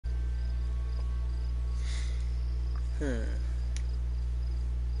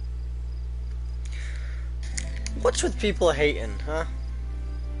What's with people hating, huh?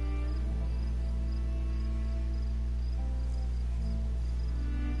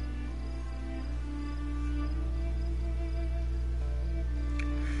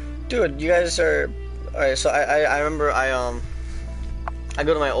 Dude, you guys are... Alright, so I remember I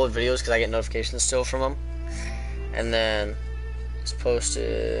go to my old videos because I get notifications still from them. And then it's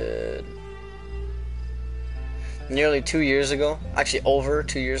posted nearly 2 years ago. Actually, over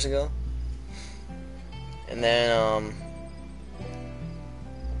 2 years ago. And then,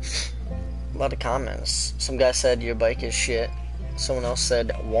 a lot of comments. Some guy said, your bike is shit. Someone else said,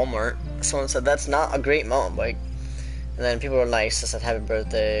 Walmart. Someone said, that's not a great mountain bike. And then people were nice. I said, happy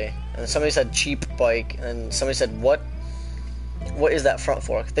birthday. And then somebody said, cheap bike. And then somebody said, what is that front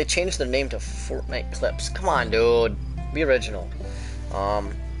fork? They changed their name to Fortnite Clips. Come on, dude. Be original.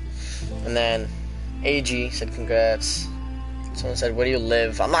 And then AG said, congrats. Someone said, where do you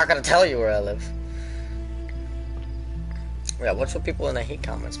live? I'm not going to tell you where I live. Yeah, what's with people in the hate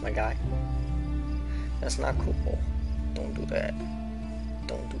comments, my guy? That's not cool. Don't do that.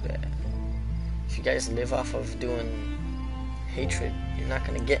 Don't do that. If you guys live off of doing hatred, you're not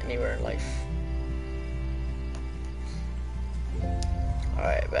gonna get anywhere in life.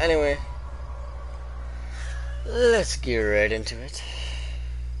 Alright, but anyway, let's get right into it.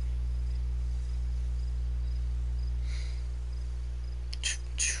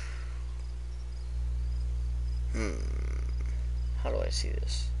 How do I see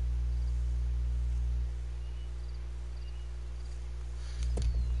this?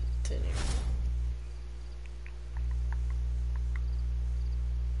 Continue.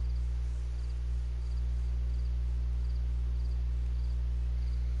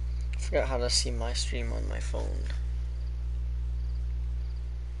 I forgot how to see my stream on my phone.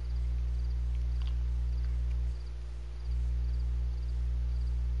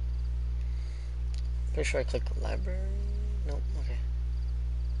 Pretty sure I clicked the library. Nope, okay.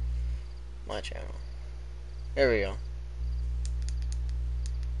 My channel. There we go.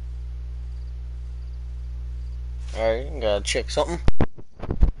 Alright, gotta check something.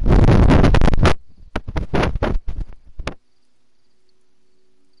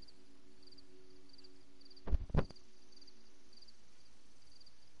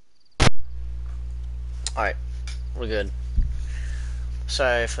 Alright, we're good.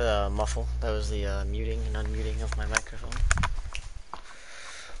 Sorry for the muffle. That was the muting and unmuting of my microphone.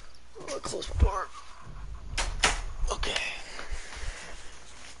 I'll close my door. Okay.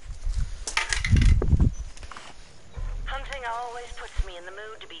 Hunting always puts me in the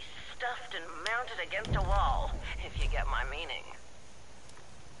mood to be stuffed and mounted against a wall, if you get my meaning.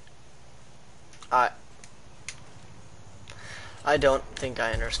 I don't think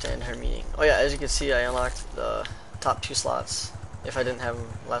I understand her meaning. Oh yeah, as you can see, I unlocked the top 2 slots. If I didn't have them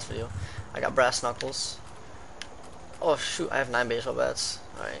last video, I got brass knuckles. Oh shoot, I have 9 baseball bats.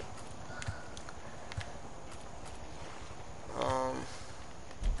 Alright. Oh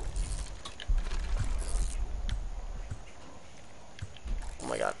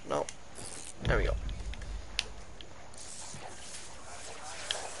my god, no. There we go.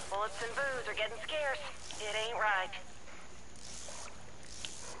 Bullets and booze are getting scarce. It ain't right.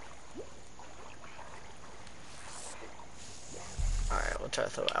 Alright, we'll try to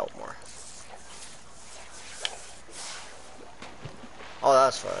throw it out more. Oh,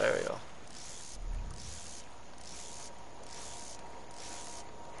 that's far. There we go.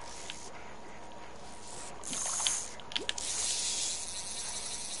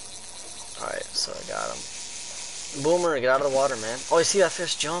 Alright, so I got him. Boomer, get out of the water, man. Oh, you see that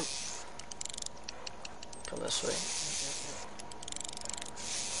fish jump? Come this way.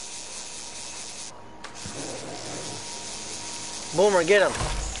 Boomer, get him!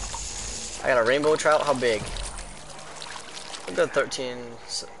 I got a rainbow trout. How big? I got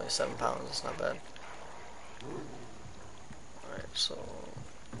 7 pounds. It's not bad. Alright, so...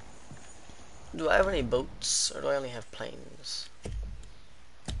 do I have any boats, or do I only have planes?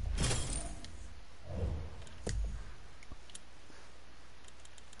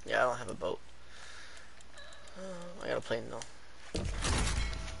 Yeah, I don't have a boat. I got a plane though.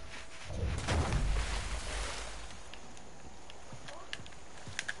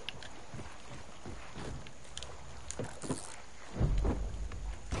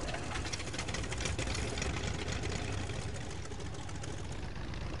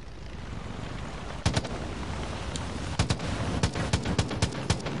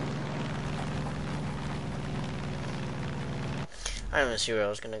 I don't even see where I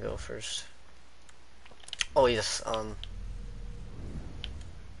was gonna go first. Oh yes,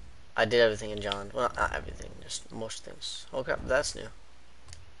 I did everything in John. Well, not everything, just most things. Oh crap, that's new.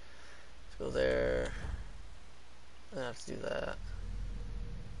 Let's go there. I have to do that.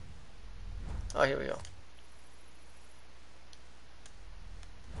 Oh, here we go.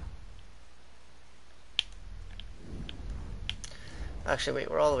 Actually, wait,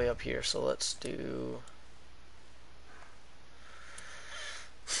 we're all the way up here, so let's do...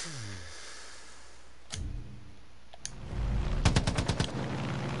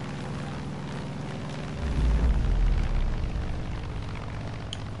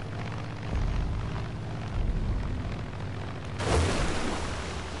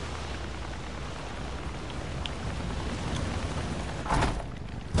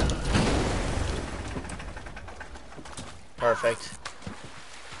 Perfect.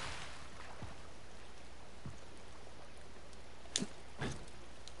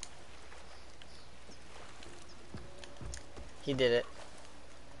 He did it.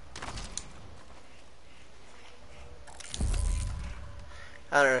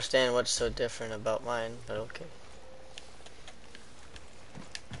 I don't understand what's so different about mine, but okay.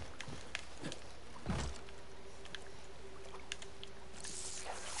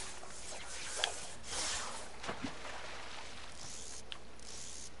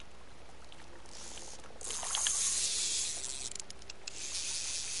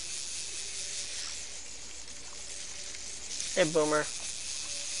 Hey, Boomer.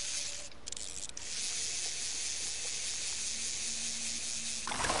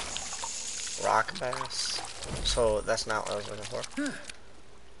 Rock bass. So that's not what I was looking for.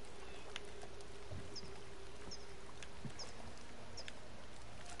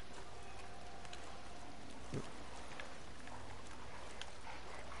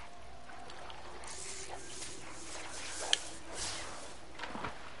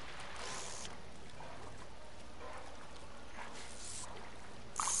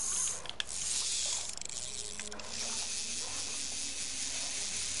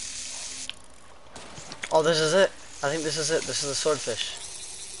 Oh, this is it. I think this is it. This is the swordfish.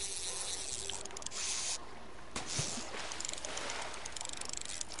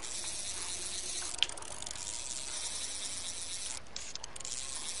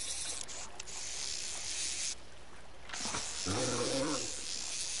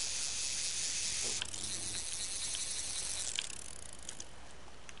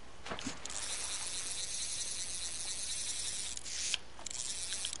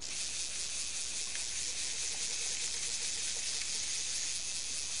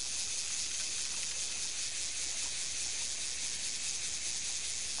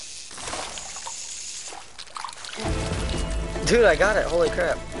 Dude, I got it. Holy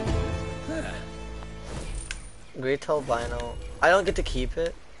crap. Great albino. I don't get to keep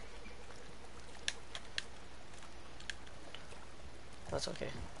it. That's okay.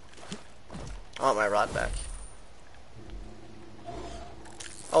 I want my rod back.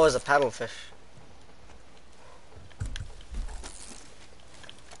 Oh, it's a paddlefish.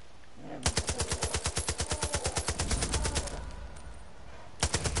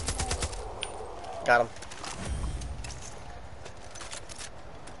 Got him.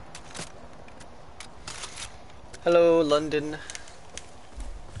 Hello, London.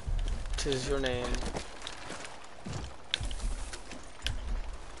 'Tis your name.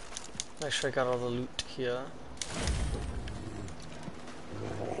 Make sure I got all the loot here.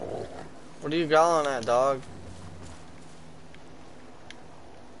 What are you growling at, dog?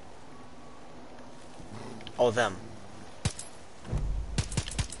 Oh, them.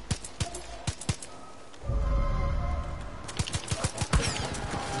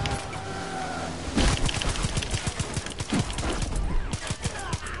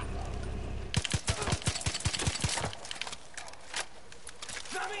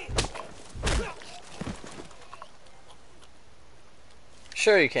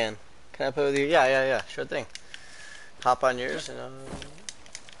 Sure you can. Can I play with you? Yeah. Sure thing. Hop on yours and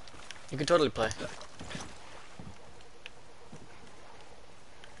you can totally play.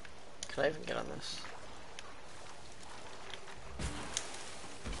 Can I even get on this?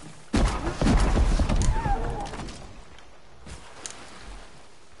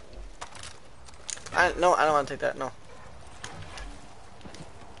 No, I don't want to take that. No.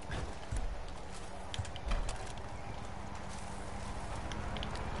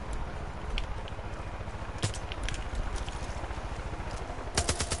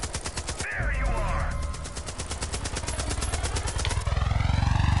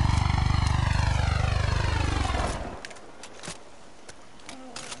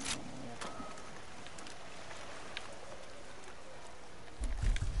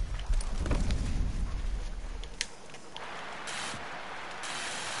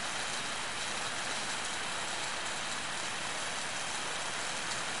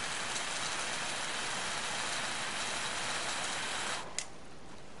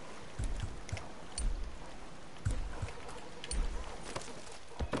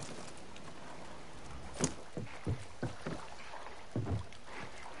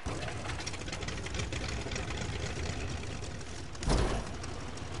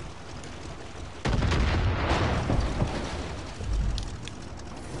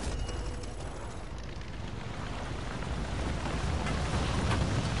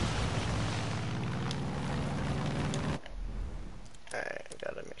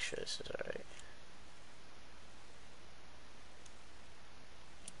 sure this is alright.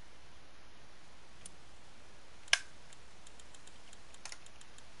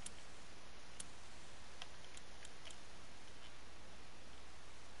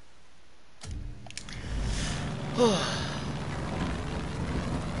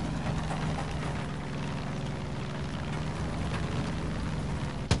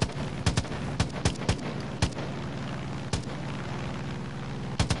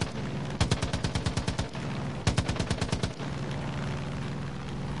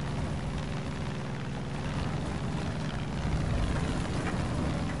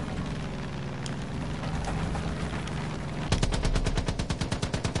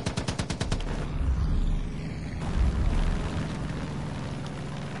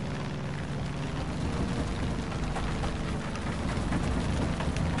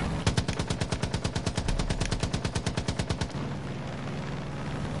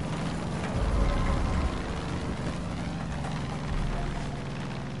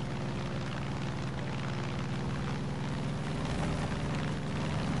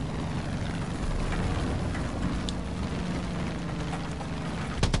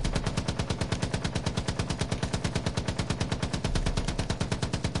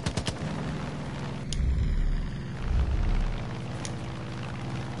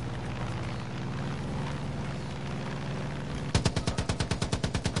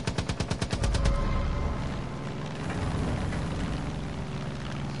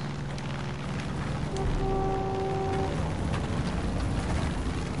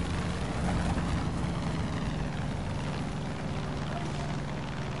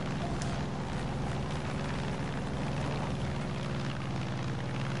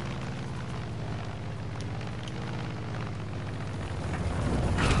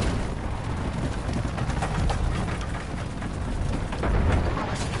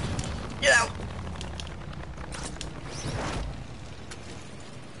 Get out!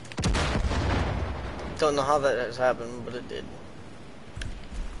 Don't know how that has happened, but it did.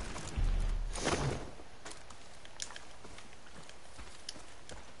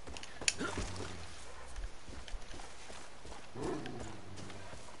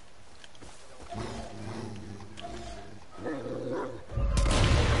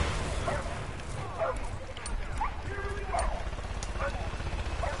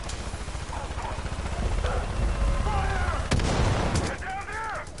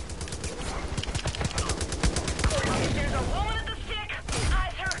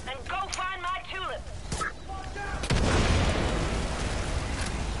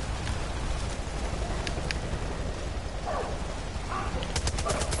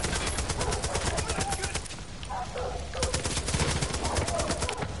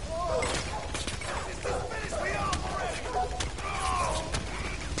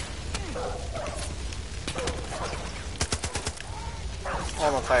 Oh,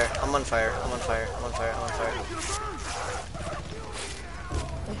 I'm on fire. I'm on fire. I'm on fire. I'm on fire. I'm on fire.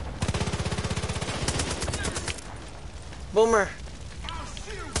 Boomer.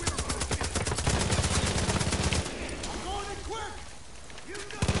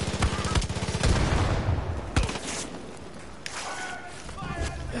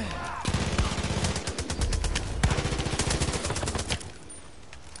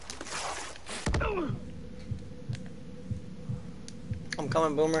 I'm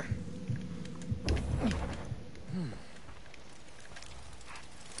coming, Boomer.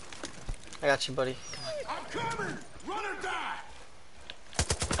 I got you, buddy. I'm coming! Run or die!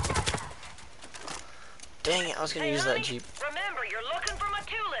 Dang it, I was gonna use that Jeep. Remember, you're looking from a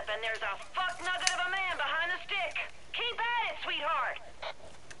tulip, and there's a fuck nugget of a man behind the stick. Keep at it, sweetheart.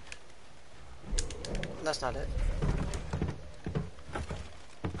 That's not it.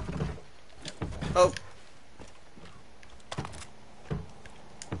 Oh.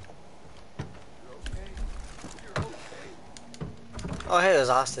 Oh, hey, there's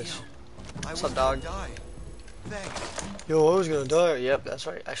a hostage. What's up, dog? Yo, I was gonna die. Yep, that's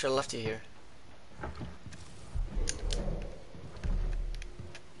right. I should have left you here.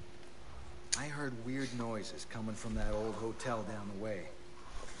 I heard weird noises coming from that old hotel down the way.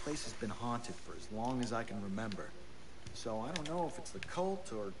 The place has been haunted for as long as I can remember. So I don't know if it's the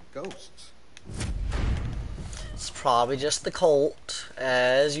cult or ghosts. It's probably just the cult,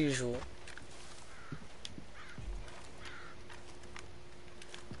 as usual.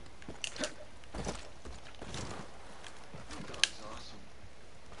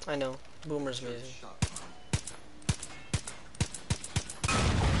 I know. Boomer's amazing.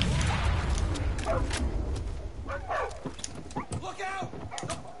 Look out!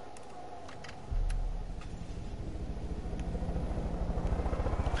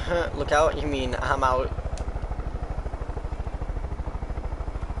 Look out, you mean I'm out.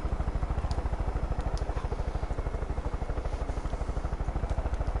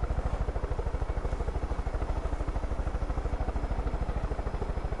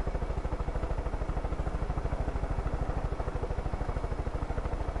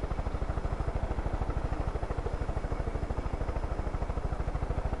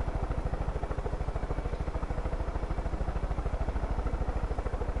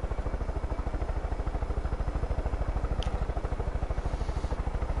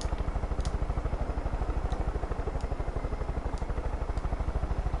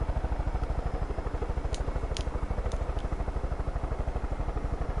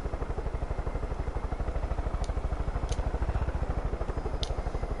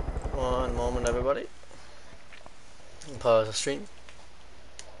 One moment, everybody. Pause the stream.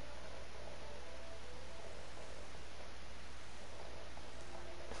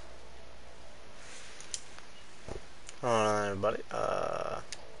 Hold on, everybody.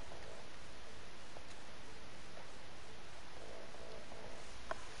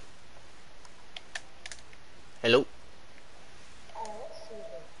 Hello.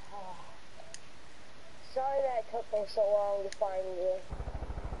 Sorry that it took me so long to find you.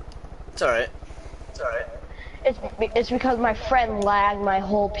 It's alright. It's because my friend lagged my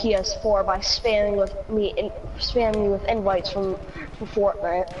whole PS4 by spamming me with invites from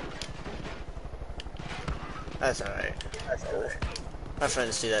Fortnite. That's alright. My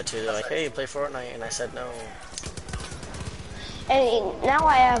friends do that too. They're like, hey, you play Fortnite? And I said no. And now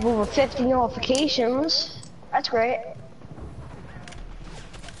I have over 50 notifications. That's great.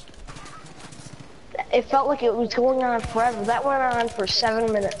 It felt like it was going on forever. That went on for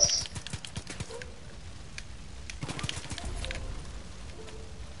 7 minutes.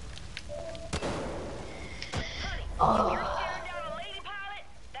 You're staring down a lady pilot?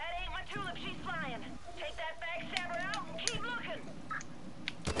 That ain't my tulip she's flying. Take that backstabber out and keep looking.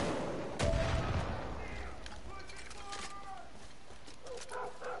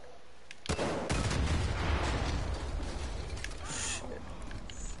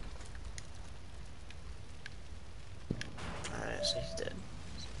 Alright, so he's dead.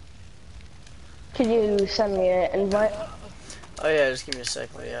 Could you send me an invite? Oh yeah, just give me a sec.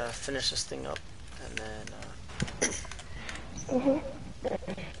 Let me finish this thing up. And then,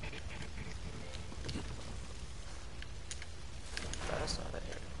 that's not it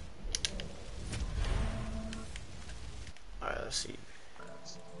here. Alright, let's see.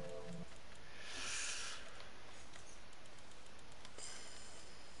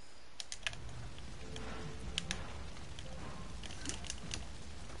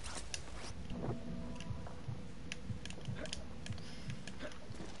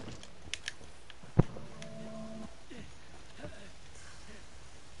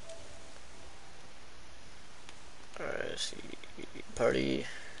 Alright, let's see. Party.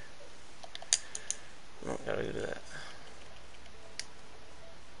 No, gotta do that.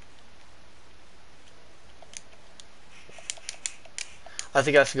 I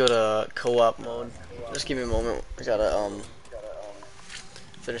think I have to go to co-op mode. Just give me a moment. I gotta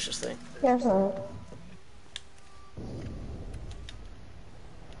finish this thing. Yes, sir.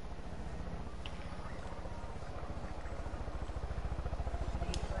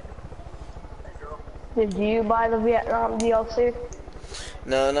 Did you buy the Vietnam DLC?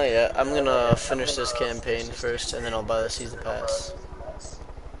 No, not yet. I'm gonna finish this campaign first, and then I'll buy the season pass.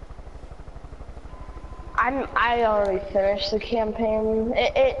 I already finished the campaign.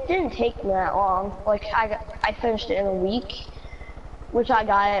 It didn't take me that long. Like I finished it in a week, which I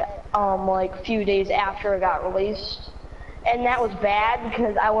got it like a few days after it got released. And that was bad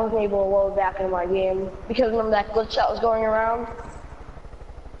because I wasn't able to load back into my game because remember that glitch that was going around?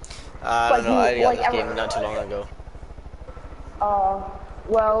 I don't know. I got this game not too long ago.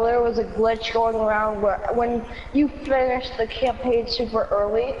 Well, there was a glitch going around where when you finished the campaign super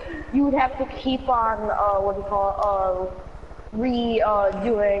early, you would have to keep on,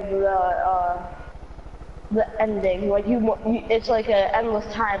 redoing the ending. Like it's like an endless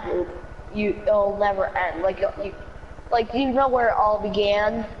time loop. It'll never end. Like you know where it all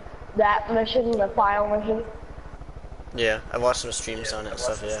began? That mission, the final mission. Yeah, I watched some streams on it and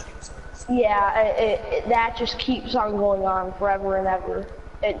stuff. Yeah. Yeah, that just keeps on going on forever and ever.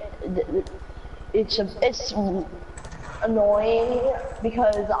 It's annoying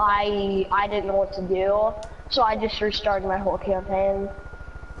because I didn't know what to do, so I just restarted my whole campaign.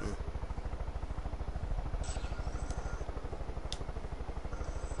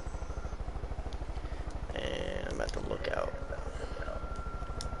 And I'm at the lookout.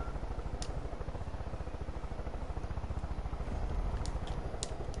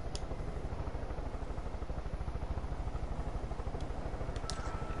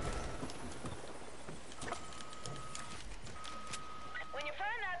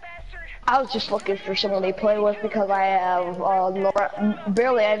 I was just looking for someone to play with because I have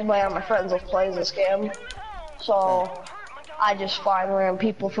barely anybody on my friends list plays this game. So I just find random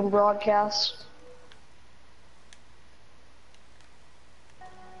people from broadcasts.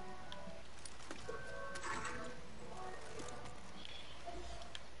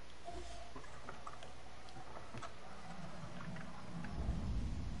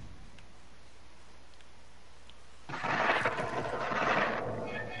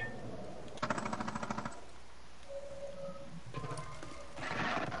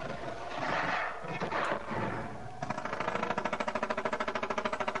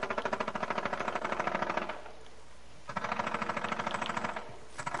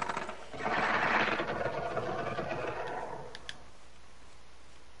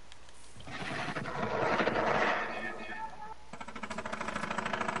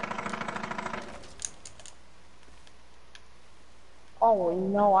 Oh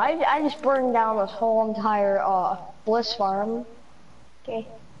no, I just burned down this whole entire Bliss farm. Okay.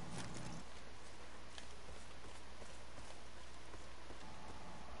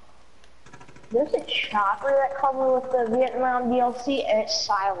 There's a chopper that comes with the Vietnam DLC and it's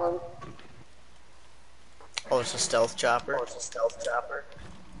silent. Oh, it's a stealth chopper?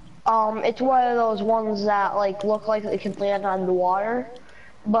 It's one of those ones that like look like they can land on the water.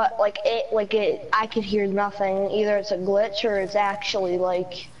 But I could hear nothing. Either it's a glitch or it's actually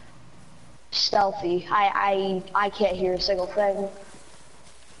like stealthy. I can't hear a single thing.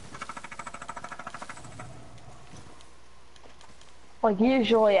 Like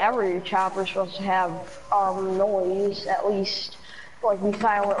usually every chopper's supposed to have noise, at least like be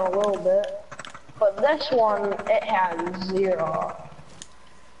silent a little bit. But this one, it has 0.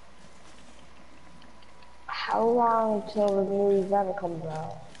 How long till the new event comes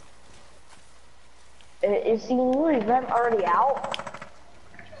out? Is the new event already out?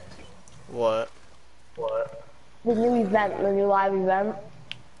 What? The new event, the new live event?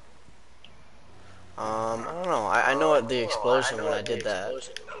 I don't know. I know the explosion when I did that.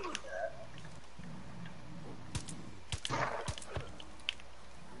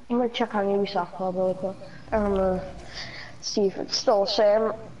 I'm gonna check on Ubisoft Club really quick. I'm gonna see if it's still the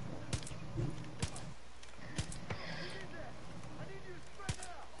same.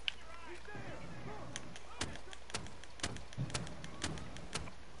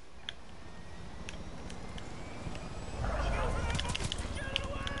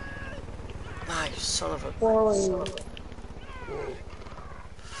 Ah, you son of a... Whoa.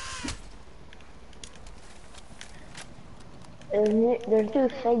 There's 2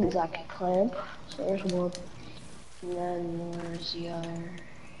 things I can claim. So there's one. And then there's the other.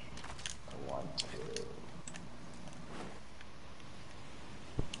 1, 2.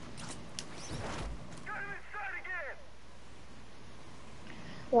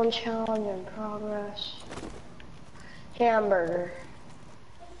 One challenge in progress. Hamburger.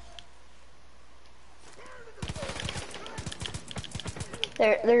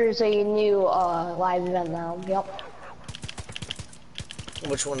 There's a new live event now. Yep.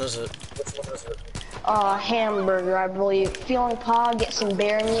 Which one is it? Hamburger, I believe. Feeling pog, get some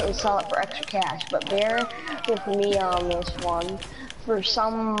bear meat and sell it for extra cash. But bear with me on this one. For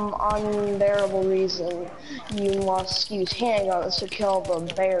some unbearable reason, you must use handguns to kill the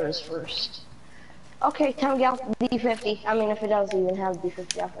bears first. Okay, time to get out the D50. I mean, if it does even have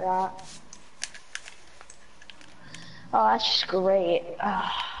D50 after that. Oh, that's just great.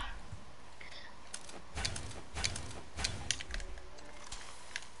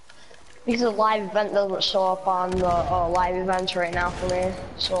 Because the live event doesn't show up on the live events right now for me,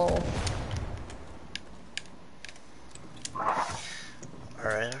 so.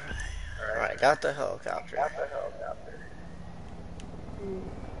 Alright. Got the helicopter.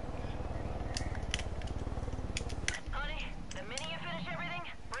 Honey, the minute you finish everything,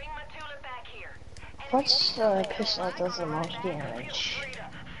 bring my tulip back here. And What's the pistol that does the most damage? feel free to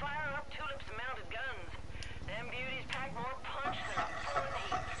fire up Tulip's mounted guns. Them beauties pack more punch than a bullet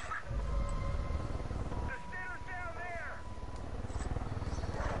heat. The stairs down there!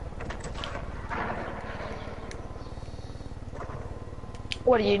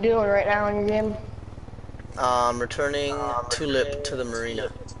 What are you doing right now in your game? Returning Tulip to the marina.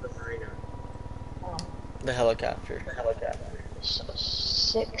 The helicopter. So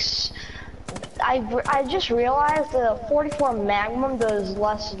 6. I just realized the 44 Magnum does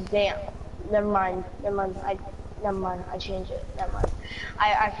less damage. Never mind. I changed it. Never mind.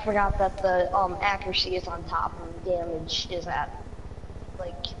 I forgot that the accuracy is on top and the damage is at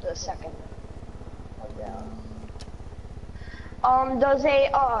like the second. Does a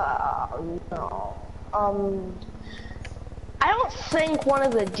no. I don't think one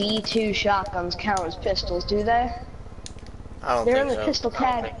of the D2 shotguns count as pistols, do they? I don't They're in think the so. pistol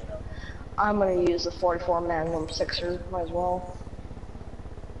tag. I'm gonna use the 44 Magnum 6er, might as well.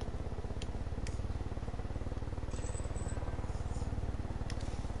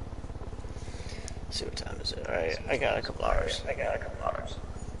 Let's see what time is it? Alright, I got a couple hours.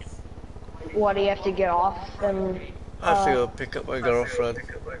 What do you have to get off? And I have to go pick up my girlfriend.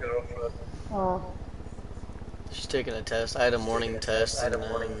 oh, She's taking a test. I had a morning test, and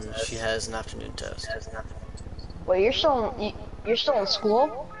then she has an afternoon test. well, you're still in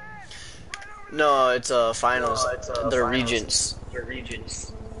school? No, it's finals. They're regents.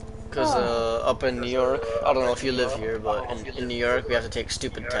 Because up in New York, I don't know if you live here, but in New York we have to take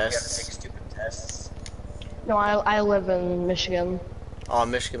stupid tests. No, I live in Michigan. Oh,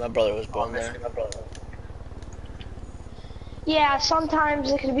 Michigan, my brother was born there. Yeah,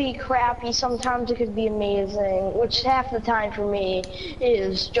 sometimes it could be crappy, sometimes it could be amazing, which half the time for me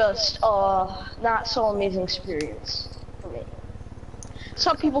is just not so amazing experience for me.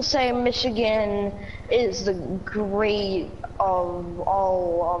 Some people say Michigan is the great of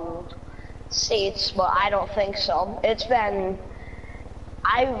all states, but I don't think so. It's been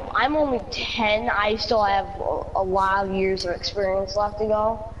I'm only 10. I still have a lot of years of experience left to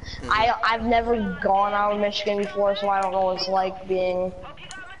go. I've never gone out of Michigan before, so I don't know what it's like being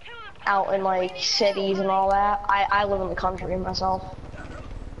out in like cities and all that. I live in the country myself.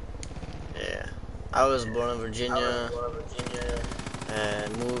 Yeah. I was born in Virginia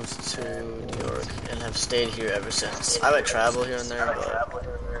and moved to New York and have stayed here ever since. I would travel here and there, but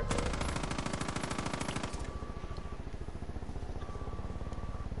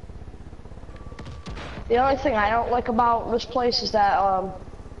The only thing I don't like about this place is that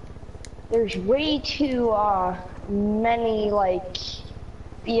there's way too many like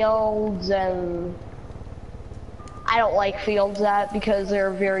fields, and I don't like fields because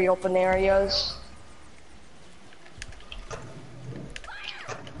they're very open areas.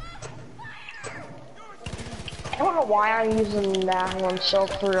 I don't know why I'm using that one silk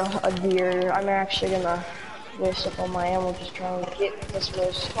for a deer. I'm actually gonna waste up all my ammo just trying to get this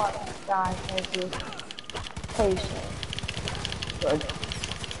most spot. Die, thank you. Please. Good.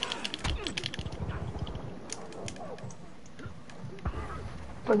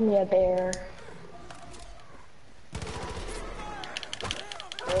 Bring me a bear.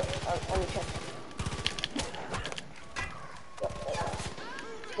 Let me check.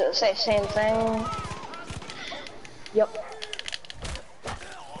 Does it say same thing? Yep.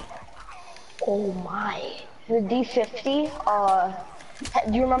 Oh my. The D50,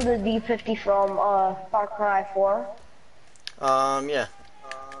 do you remember the D50 from FARCRY 4? yeah.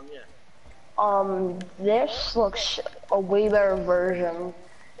 This looks a way better version.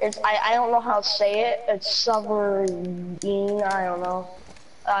 I don't know how to say it. It's Submarine, I don't know.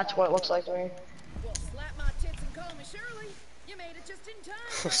 That's what it looks like to me. Well, slap my tits and call me Shirley. You made it just in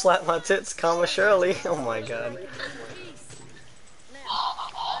time. Slap my tits, comma Shirley. Oh my god.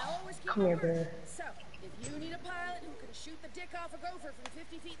 Come here, bear. So, if you need a pilot who can shoot the dick off a gopher from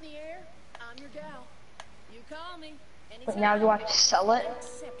 50 feet in the air, I'm your gal. You call me. But now do I have to sell it?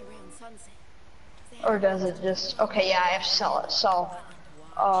 Except around sunset. Or does it just... Okay, yeah, I have to sell it. So,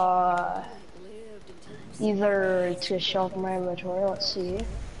 either to show up in my inventory, let's see.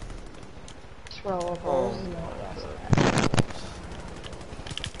 Throw over. Oh.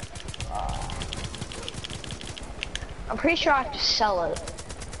 I'm pretty sure I have to sell it.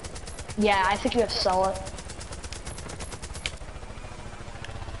 Yeah, I think you have to sell it.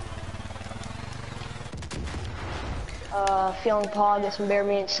 Feeling pog, get some bear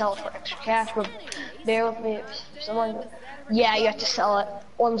meat and sell it for extra cash, but bear with me if someone... Yeah, you have to sell it.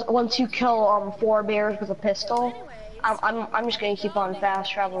 Once you kill 4 bears with a pistol, I'm just gonna keep on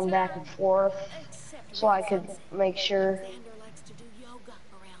fast traveling back and forth so I could make sure.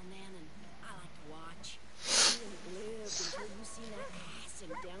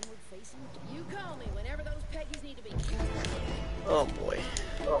 Oh boy.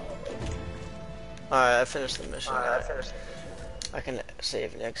 Alright, I finished the mission. I can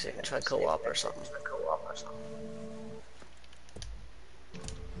save and exit and try co-op or something.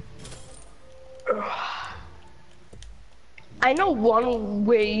 I know one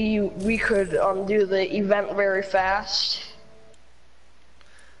way we could do the event very fast.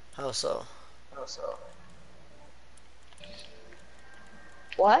 How so?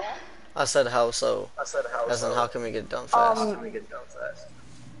 What? I said how so. As in how can we get it done fast?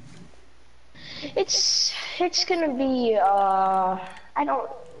 It's gonna be I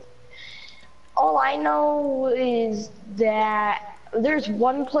don't. All I know is that there's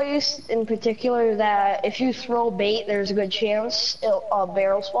one place in particular that if you throw bait, there's a good chance a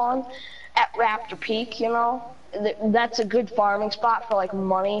bear will spawn. At Raptor Peak, you know, that's a good farming spot for like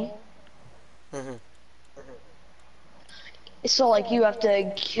money. Mhm. So like you have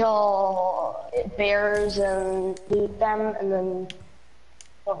to kill bears and loot them, and then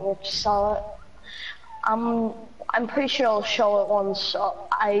sell it. I'm pretty sure I'll show it once.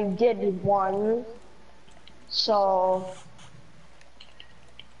 I did one, so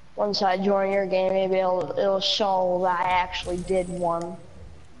once I join your game, maybe it'll show that I actually did one.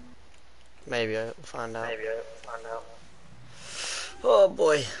 Maybe I'll find out. Oh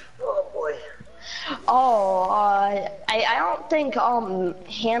boy. Oh, I don't think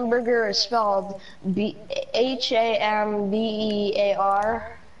hamburger is spelled Hambear.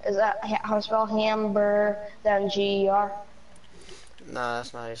 Is that how it's spelled? Hamburger then Ger? Nah,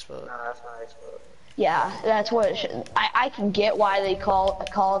 that's not how you spell it. Yeah, that's what it should. I can get why they call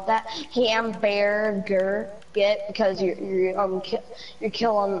it that. Hamburger, get because you're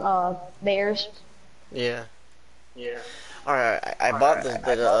killing bears. Yeah. Alright, I bought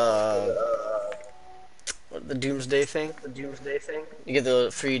the Doomsday thing. You get the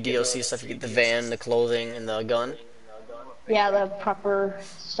free DLC stuff. You get the van, the clothing, and the gun. Yeah, the prepper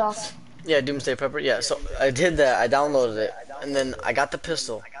stuff. Yeah, Doomsday Prepper. Yeah, so I did that. I downloaded it, and then I got the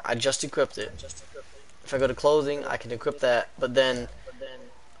pistol. I just equipped it. If I go to clothing, I can equip that. But then,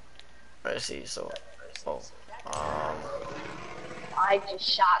 let's see. So, I just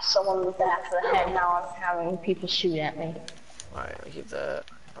shot someone in the back of the head. Now I'm having people shoot at me. all right, I'll keep that.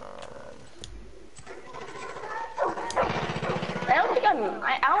 I don't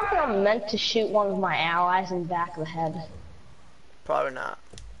think I'm meant to shoot one of my allies in the back of the head. Probably not.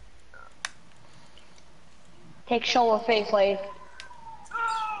 Take shoulder face, lady.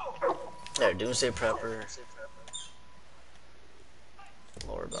 There, Doomsday Prepper.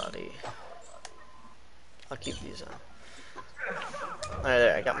 Lower body. I'll keep these on. Alright,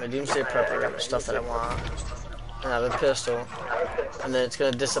 there, I got my Doomsday Prepper, I got my stuff that I want. And I have a pistol. And then it's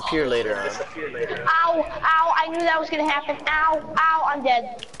gonna disappear later on. Ow! Ow! I knew that was gonna happen. Ow! Ow! I'm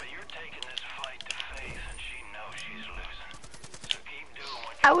dead.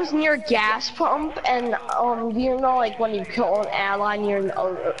 I was near a gas pump, and you know, like when you kill an ally near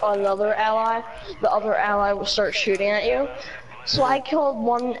another ally, the other ally will start shooting at you. So I killed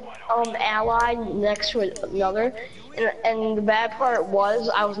one ally next to another, and the bad part was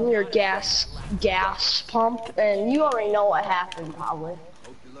I was near a gas pump, and you already know what happened probably.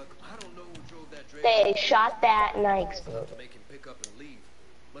 They shot that and I exploded.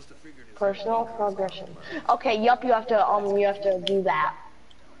 Personal progression. Okay, yup, you have to do that.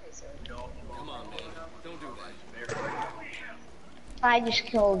 I just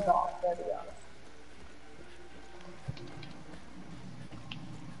killed a dog. There we go.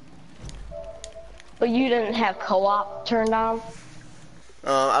 But you didn't have co-op turned on?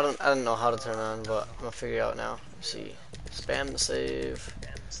 I don't know how to turn on, but I'm gonna figure it out now. Let's see. Spam the save.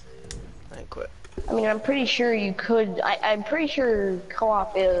 And quit. I mean, I'm pretty sure you could. I'm pretty sure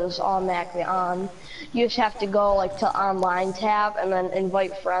co-op is automatically on. You just have to go like to online tab and then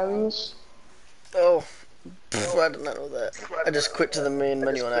invite friends. Oh. I did not know that. I just quit to the main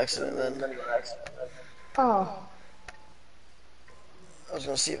menu on accident then. Oh. I was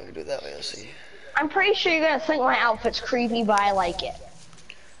gonna see if I could do it that way, let's see. I'm pretty sure you're gonna think my outfit's creepy, but I like it.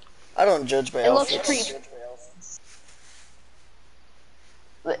 I don't judge my outfits. It looks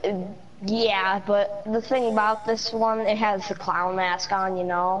creepy. Yeah, but the thing about this one, it has the clown mask on, you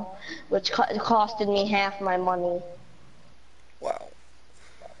know, which costed me half my money. Wow.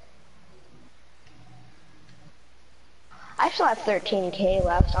 I still have 13K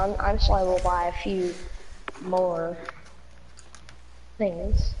left. I'm still able to buy a few more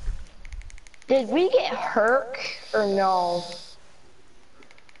things. Did we get Herc or no?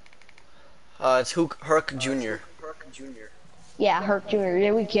 It's Herc Jr. Yeah, Herc Jr.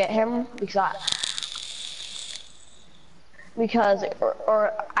 Did we get him? Because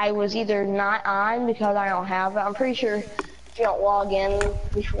I was either not on because I don't have it. I'm pretty sure if you don't log in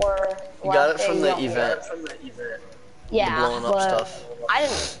before. You got it from the event. Yeah, the blowing up but stuff.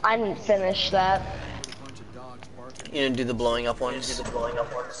 I didn't finish that. You didn't do the blowing up ones?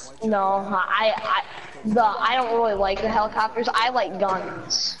 No, I don't really like the helicopters. I like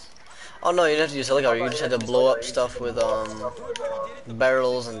guns. Oh no, you didn't have to use helicopter. You just had to blow up stuff with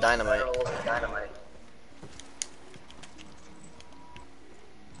barrels and dynamite.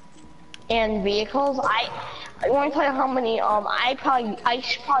 And vehicles, I want to tell you how many. I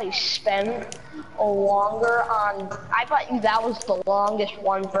probably spent longer on. I bet you that was the longest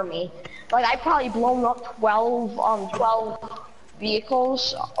one for me. Like I probably blown up 12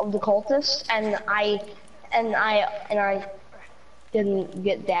 vehicles of the cultists, and I didn't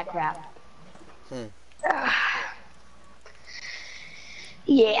get that crap.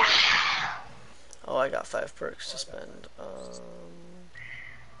 Yeah. Oh, I got 5 perks to spend.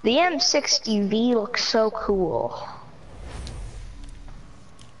 The M60V looks so cool.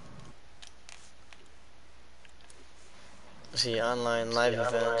 See, online live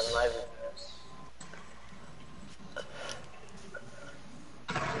events.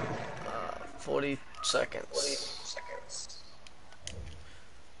 40 seconds.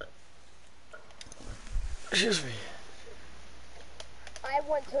 Excuse me. I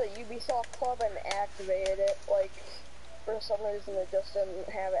went to the Ubisoft Club and activated it, like, for some reason it just didn't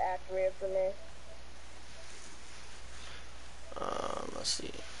have it activated for me. Let's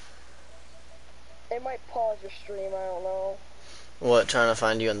see. They might pause your stream, I don't know. What, trying to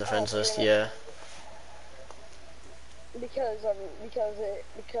find you on the friends list? Yeah. Because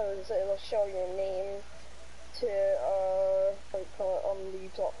it'll show your name to what do you call it, on the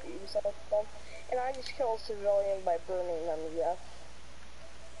Ubisoft Club. And I just killed a civilian by burning them to death.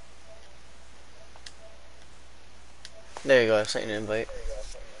 There you go, I sent you an invite.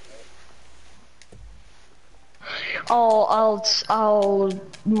 I'll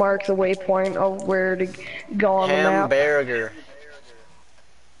mark the waypoint of where to go on the map. Hamburger.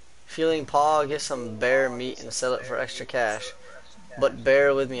 Feeling paw, get some bear meat and sell it for extra cash. But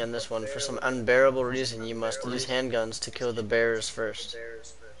bear with me on this one. For some unbearable reason, you must use handguns to kill the bears first.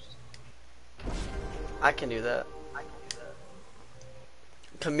 I can do that.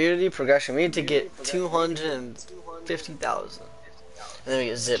 Community progression. We need to get 250,000. And then we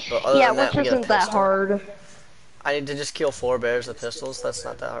get zip. But other than that, we get a pistol. That hard. I need to just kill 4 bears with pistols. That's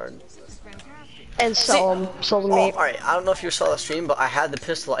not that hard. And sell the meat. Alright, I don't know if you saw the stream, but I had the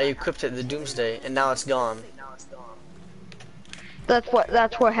pistol. I equipped it the Doomsday, and now it's gone. That's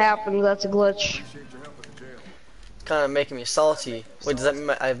what happens. That's a glitch. Kind of making me salty. Wait, does that mean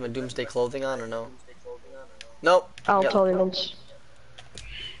I have my Doomsday clothing on or no? Nope. I'll tell you once.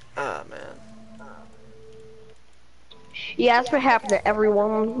 Ah, man. Yeah, that's what happened to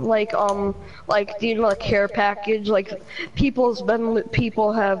everyone. Like the care package. Like people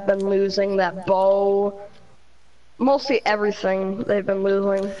have been losing that bow. Mostly everything they've been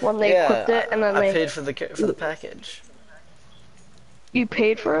losing when they equipped it, and then I paid for the package. You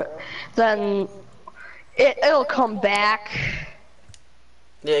paid for it? Then it'll come back.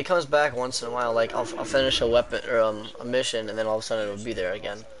 Yeah, it comes back once in a while. Like I'll finish a weapon or a mission, and then all of a sudden it'll be there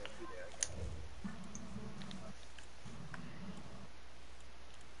again.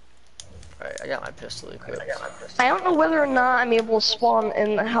 Alright, I got my pistol equipped. I don't know whether or not I'm able to spawn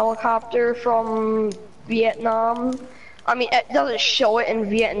in the helicopter from Vietnam. I mean, it doesn't show it in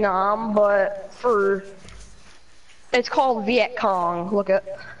Vietnam, but it's called Viet Cong. Look at.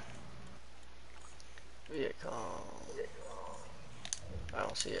 Viet Cong. I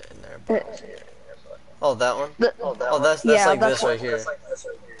don't see it in there. But oh, that one? That's like this right here.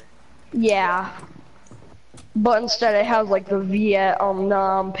 Yeah. But instead it has like the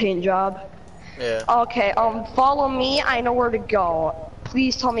Vietnam paint job. Yeah. Okay, follow me, I know where to go.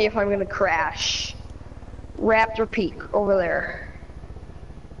 Please tell me if I'm gonna crash. Raptor Peak, over there.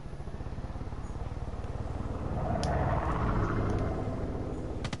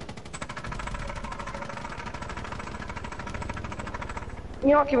 You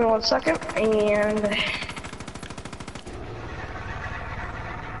know what, give me 1 second, and...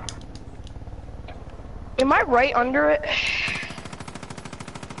 Am I right under it?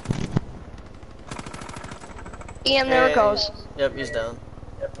 And there it goes. Yep, he's down.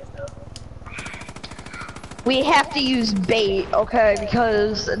 We have to use bait, okay,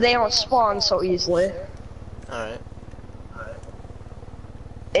 because they don't spawn so easily. Alright.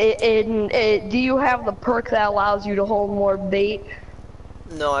 Do you have the perk that allows you to hold more bait?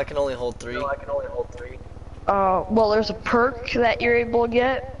 No, I can only hold 3. Well, there's a perk that you're able to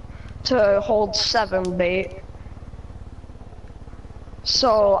get to hold 7 bait.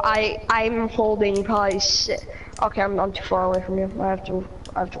 So I'm holding probably 6. Okay, I'm too far away from you. I have to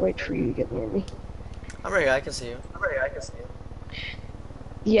wait for you to get near me. I'm right here, I can see you.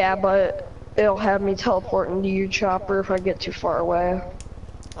 Yeah, but it'll have me teleporting to you, Chopper, if I get too far away.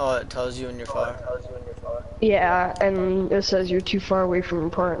 Oh, it tells you when you're far? Yeah, and it says you're too far away from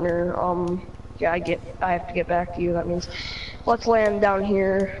your partner. Yeah, I have to get back to you. That means let's land down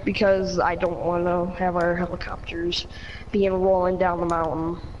here because I don't want to have our helicopters being rolling down the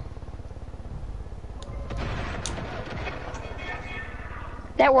mountain.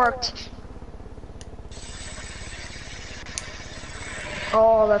 That worked.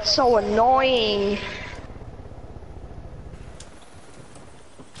 Oh, that's so annoying.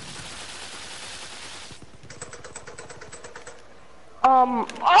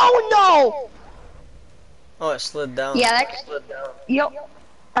 Oh no! Oh, it slid down. Yeah, that's, yep.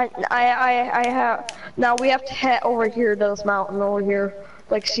 I have, now we have to head over here to this mountain over here.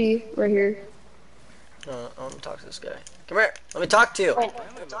 Like, see, right here. I want to talk to this guy. Come here. Let me talk to you. Wait,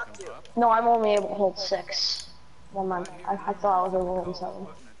 no, I'm only able to hold 6. One month. I thought I was able to hold 7.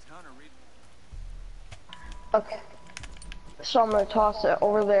 Okay. So I'm gonna toss it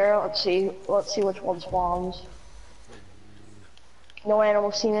over there. Let's see which one spawns. No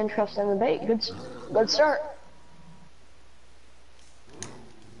animal seen interest in the bait. Good start.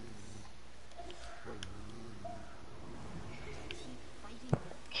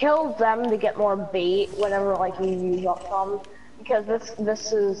 Kill them to get more bait whenever like you use up some, because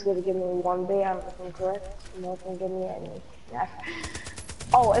this is gonna give me 1 bait. I'm looking correct. It's not gonna give me any. Yeah.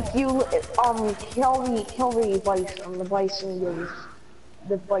 Oh, if you kill the bison, the bison gives you.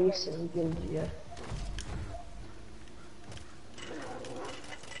 The bison gives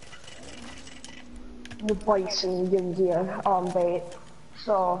you bait.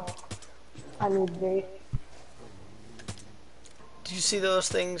 So I need bait. Did you see those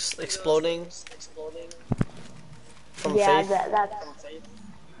things exploding? From Yeah, Faith? that's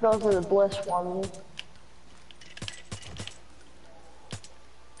those are the bliss ones.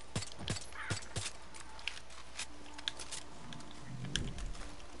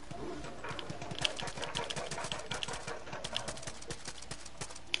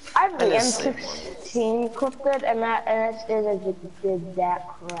 I have the M16 equipped and it did that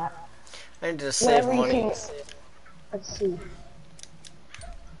crap. I need to save money. Let's see.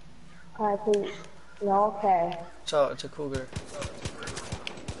 I think, no, okay. So it's a cougar.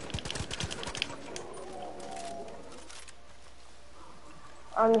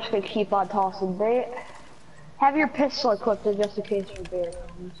 I'm just gonna keep on tossing bait. Have your pistol equipped just in case your bear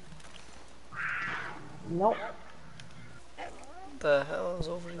comes. Nope. The hell is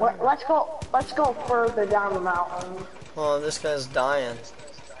over here? Let's go further down the mountain. Oh, this guy's dying.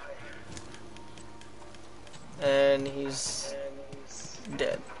 And he's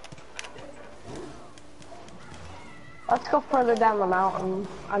dead. Let's go further down the mountain.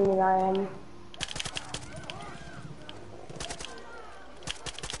 I mean, I am.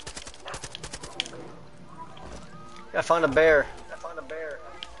 I found a bear.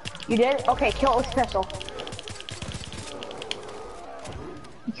 You did? Okay, kill it with pistol.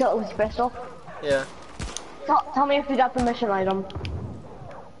 You kill it with pistol? Yeah. Tell me if you got the mission item.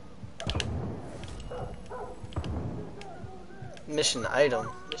 Mission item.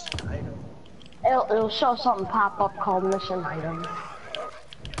 It'll show something pop up called mission item.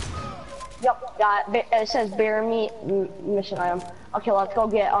 Yep, got it. It says bear meat mission item. Okay, let's go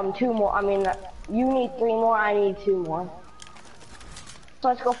get 2 more. I mean, you need 3 more. I need 2 more. So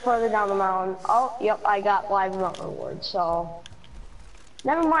let's go further down the mountain. Oh, yep, I got live event reward. So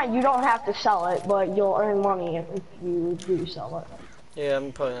never mind. You don't have to sell it, but you'll earn money if you do sell it. Yeah,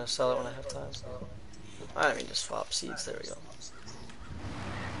 I'm probably gonna sell it when I have time. I mean, just swap seeds. There we go.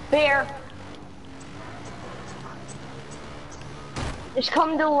 Bear. Just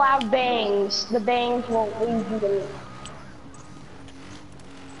come to the loud bangs. The bangs won't leave you to.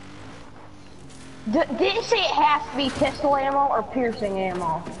 Did it say it has to be pistol ammo or piercing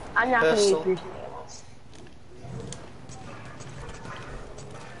ammo? I'm not gonna use piercing ammo.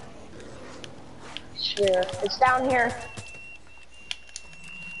 Sure, it's down here.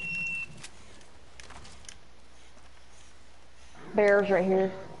 Bears right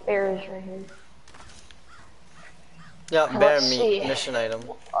here. Bears right here. Yeah, bear Let's meat see. mission item.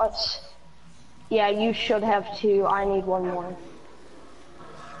 Yeah, you should have 2. I need 1 more.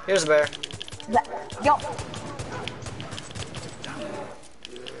 Here's a bear. Yup.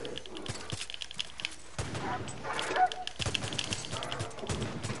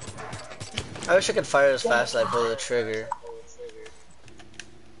 I wish I could fire as fast as I pull the trigger.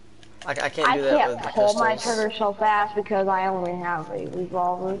 I can't do that with I the can't pull my pistols. trigger so fast because I only have a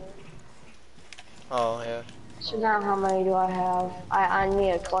revolver. Oh, yeah. So now how many do I have? I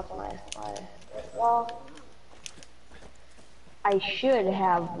need to collect my well, I should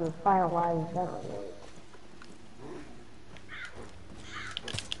have the final line of defense.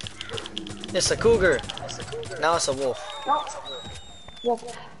 It's a cougar. Now it's a wolf. Nope. Yep.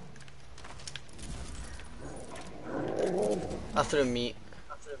 I threw meat.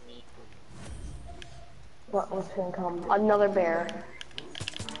 What's gonna come? Another bear.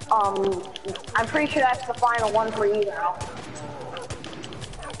 I'm pretty sure that's the final one for you now.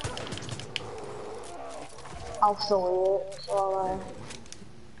 I'll still eat it, so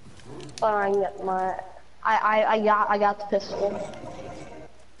I get my I got the pistol.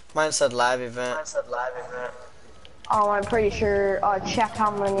 Mine said live event. I'm pretty sure. Check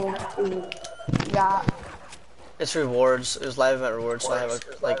how many you got. It's rewards. It was live event rewards, so I have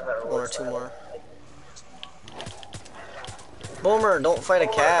like one or two more. Boomer, don't fight a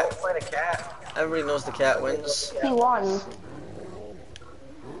cat. Everybody knows the cat wins. He won.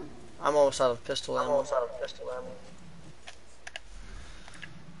 I'm almost out of pistol ammo.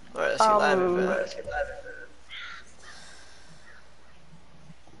 Alright, let's see live event.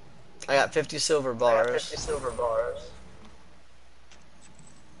 I got 50 silver bars.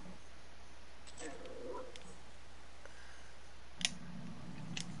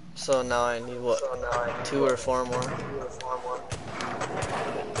 So now I need what? 2 or 4 more.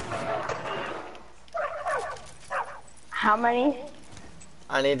 How many?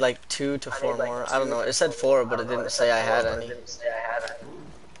 I need like 2 to 4 more. I don't know. It said 4, but it didn't say I had any.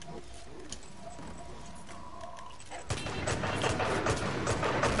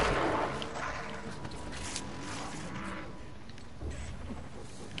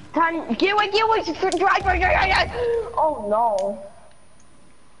 Time, get away, drive. Oh no.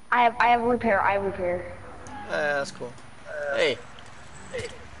 I have repair, That's cool. Hey.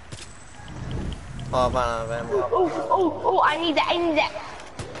 Oh, I'm out of ammo. Oh, I need that.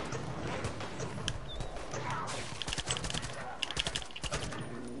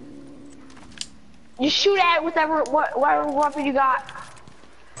 You shoot at it with whatever weapon you got.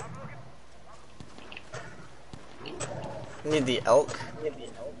 Need the elk.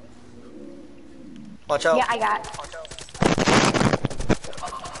 Watch out. Yeah, I got.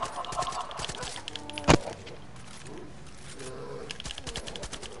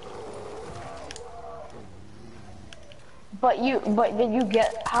 But did you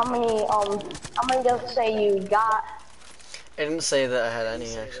get how many does it say you got? It didn't say that I had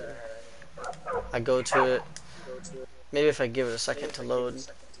any actually. I go to it. Maybe if I give it a second to load.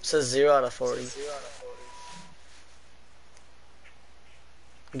 It says 0 out of 40.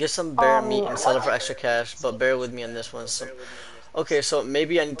 Get some bear meat and sell it for extra cash, but bear with me on this one. So, okay, so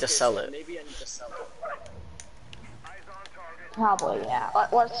maybe I need to sell it. Probably, yeah.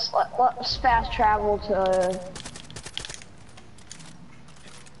 Let's fast travel to.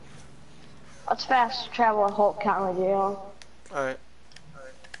 Let's fast travel to Holt County Jail. Alright.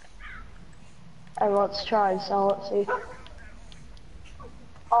 And let's try and sell it, see.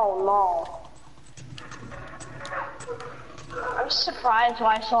 Oh no. I'm surprised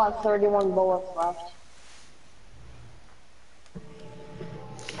why I still have 31 bullets left.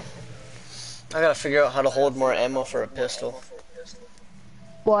 I gotta figure out how to hold more ammo for a pistol.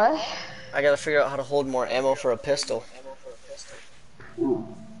 What? I gotta figure out how to hold more ammo for a pistol.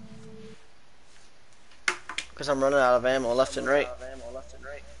 Because I'm running out of ammo left and right.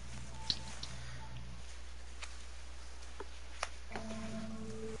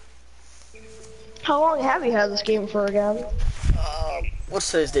 How long have you had this game for again?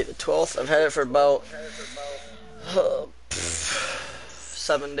 What's today's date? The 12th? I've had it for about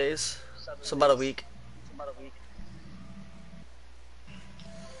 7 days. So about a week.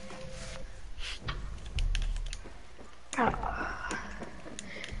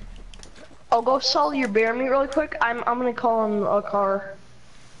 I'll go sell your bear meat really quick. I'm gonna call him a car.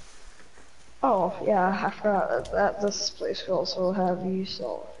 Oh yeah, I forgot that this place will also have you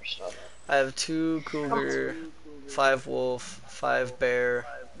sell your stuff. I have 2 cougar, 5 wolf, 5 bear,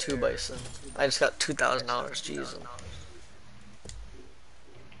 2 bison. I just got $2,000. Jeez.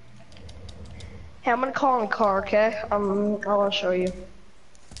 Hey, I'm gonna call him a car, okay? I wanna show you.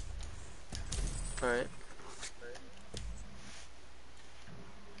 Alright.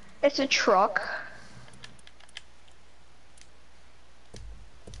 It's a truck.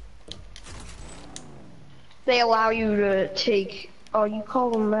 They allow you to take. Oh, you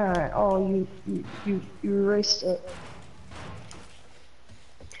call them that. Oh, you erased it.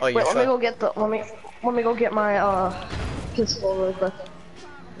 Oh, you Wait, let me go get the. Let me go get my pistol really quick.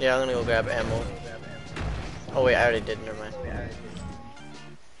 Yeah, I'm gonna go grab ammo. Oh wait, I already did. Never mind.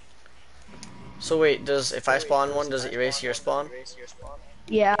 So wait, if I spawn one, does it erase your spawn?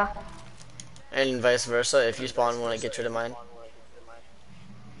 Yeah. And vice versa, if you spawn one, it gets rid of mine?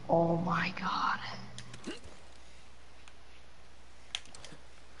 Oh my god.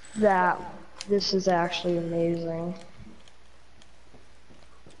 This is actually amazing.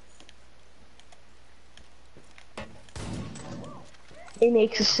 It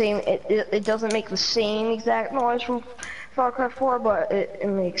makes the same, it doesn't make the same exact noise from Far Cry 4, but it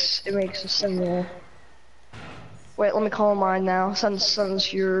makes a similar. Wait, let me call mine now.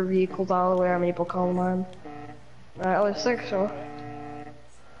 Since your vehicle's out of the way, I'm able to call mine. At least I think so.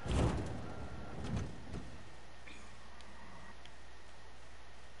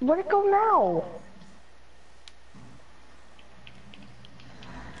 Where'd it go now?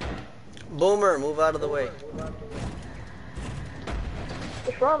 Boomer, move out of the way.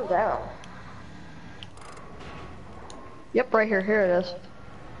 Just run down. Yep, right here. Here it is.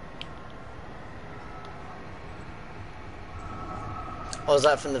 Oh, is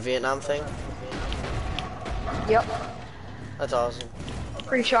that from the Vietnam thing? Yep. That's awesome.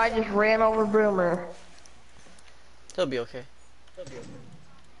 Pretty sure I just ran over Boomer. He'll be okay.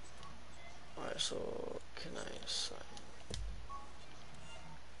 Alright, so can I sign?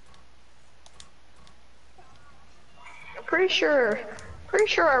 I'm pretty sure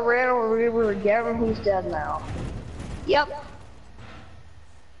I ran over Boomer again and he's dead now. Yep.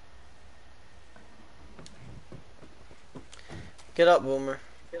 Get up, Boomer.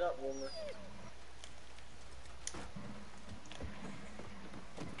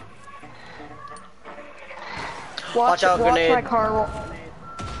 Watch out, grenade. My car roll.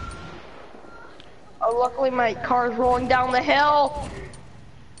 Oh, luckily my car's rolling down the hill.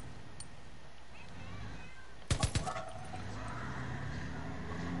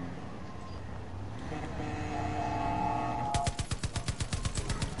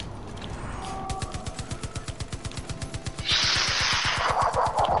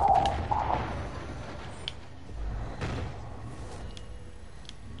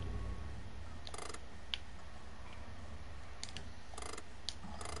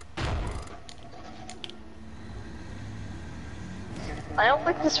 I don't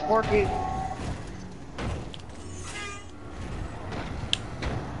think this is working.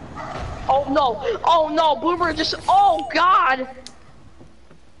 Oh no, Boomer just, oh God!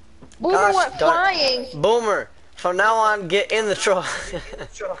 Boomer Gosh, went flying! Boomer, from now on, get in the truck.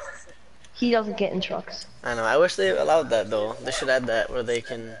 He doesn't get in trucks. I know, I wish they allowed that though. They should add that where they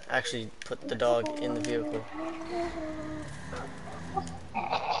can actually put the dog in the vehicle.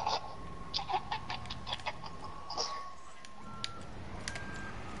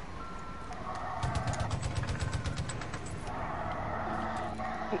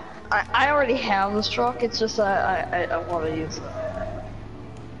 I already have this truck, it's just I want to use it.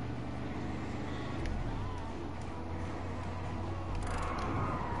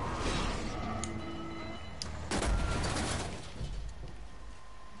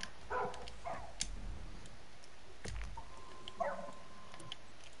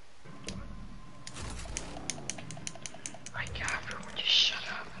 My God, everyone just shut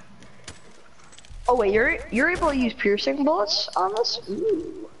up. Oh wait, you're able to use piercing bullets on this?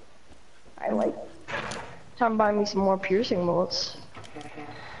 Ooh. I like. Time to buy me some more piercing bullets.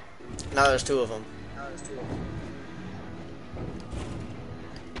 Now there's 2 of them.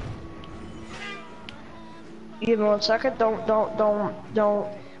 Give me 1 second. Don't drive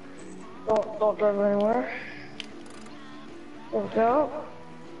anywhere. There we go.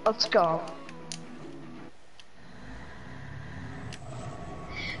 Let's go.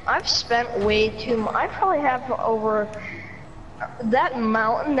 I've spent way too much. I probably have over that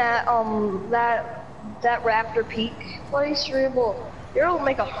mountain, that Raptor Peak place. You're able to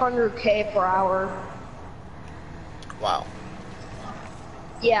make 100K per hour. Wow.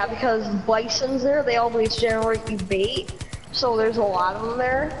 Yeah, because bisons there, they always generate you bait, so there's a lot of them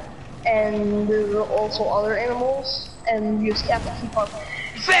there, and there's also other animals, and you just have to keep on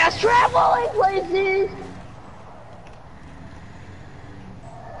fast traveling places.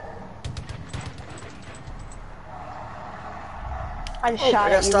 I just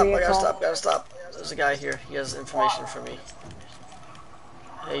shot at you. I gotta stop. There's a guy here. He has information for me.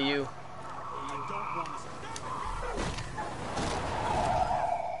 Hey, you.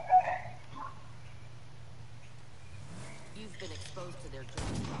 You've been exposed to their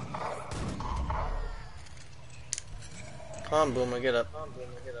Come on, Boomer, get up. I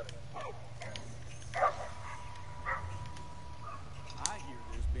hear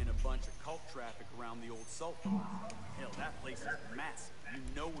there's been a bunch of cult traffic around the old Sultan. Hell, that place is massive. You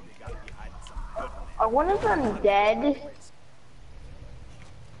know they gotta be hiding something good in there. Are one of them dead?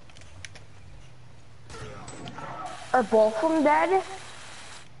 Are both of them dead?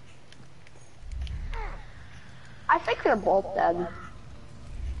 I think they're both dead.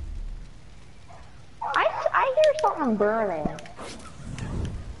 I hear something burning.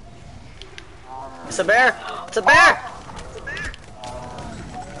 It's a bear! It's a bear!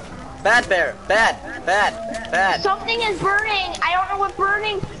 Bad bear! Bad! Something is burning! I don't know what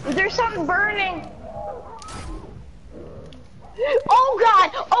burning! There's something burning!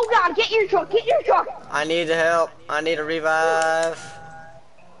 Oh God! Get your truck! I need help. I need a revive.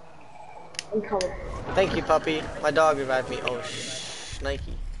 I'm coming. Thank you, puppy. My dog revived me. Oh,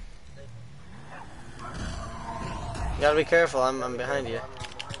 Nike. You gotta be careful. I'm behind you.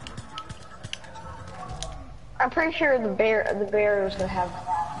 I'm pretty sure the bear is gonna have.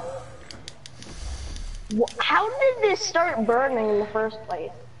 How did this start burning in the first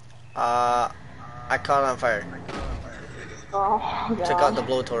place? I caught it on fire. Oh Took out the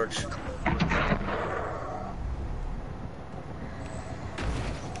god. blowtorch.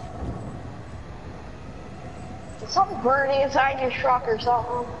 Is something burning inside your truck or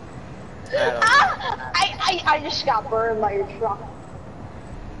something? I don't know. Ah! I just got burned by your truck.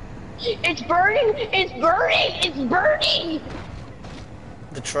 It's burning! It's burning! It's burning!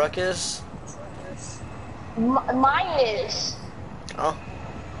 The truck is? Mine is. Oh.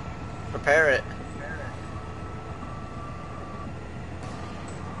 Repair it.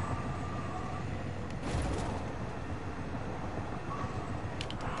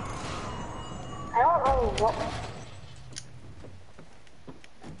 I don't know what.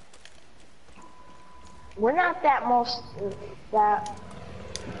 We're not that most that.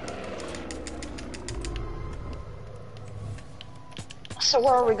 So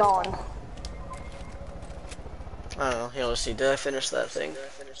where are we going? I don't know. Here, let's see. Did I finish that thing?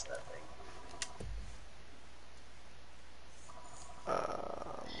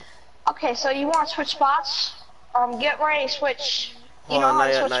 Okay, so you want to switch spots? Get ready to switch. You Hold know on, how not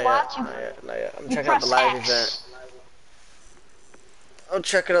to yet, switch not spots? yet, not yet, not yet. I'm You checking out the press live X. event. I'm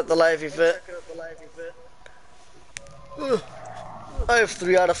checking out the live event. I have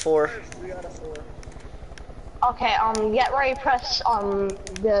 3 out of 4. Okay, get ready to press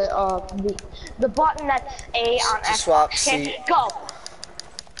the button that's A on To Xbox. swap Okay, seat. go.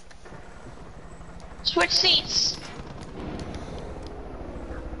 Switch seats.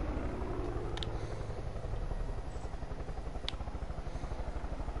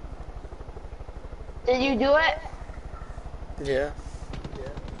 Did you do it? Yeah.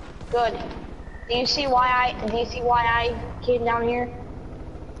 Good. Do you see why I came down here?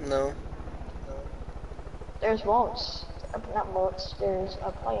 No. There's votes. Not votes, there's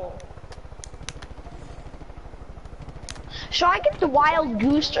a plane. Should I get the wild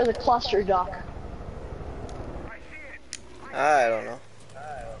goose or the cluster duck? I don't know.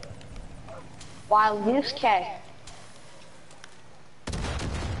 Wild goose, K.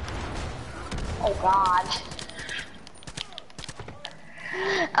 Oh god.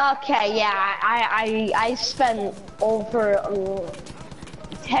 Okay, yeah, I spent over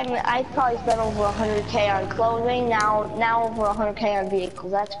 10. I probably spent over 100K on clothing. Now over 100K on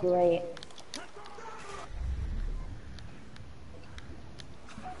vehicles. That's great.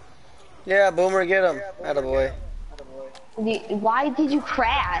 Yeah, Boomer, get him. Attaboy. Why did you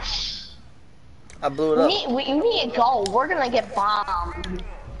crash? I blew it up. You need to go. We're gonna get bombed.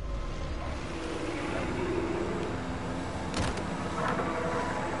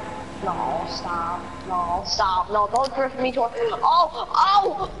 No, stop. No, stop. No, don't drift me toward. Oh,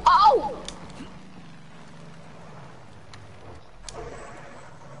 oh, oh!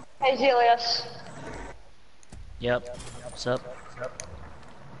 Hey, Zelius. Yep. What's up?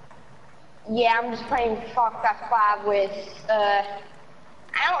 Yeah, I'm just playing FARCRY 5 with, I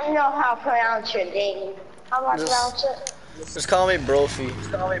don't know how to pronounce your name. How do I pronounce it? Just call me Brophy.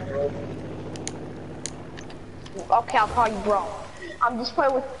 Okay, I'll call you bro. I'm just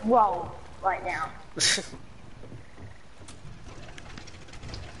playing with bro right now.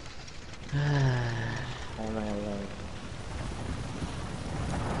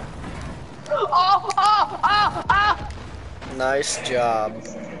 Oh, oh, oh, oh! Nice job.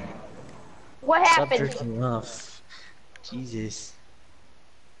 What Stop happened? jerking off. Jesus.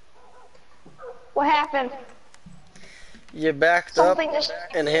 What happened? You backed Something up just...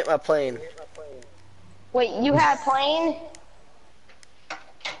 and hit my plane. Wait, you had a plane?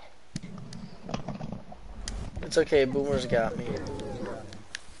 It's okay, Boomer's got me.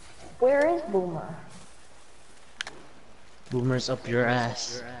 Where is Boomer? Boomer's up your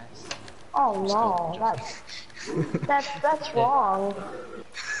ass. Oh no, that's wrong.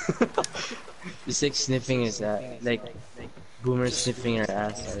 It's like sniffing his ass. Like, Boomer's sniffing her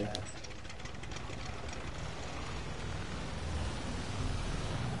ass. Sorry.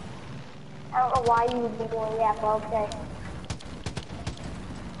 I don't know why you would be doing that, but okay.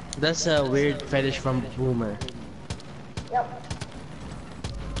 That's a weird fetish from Boomer. Yep.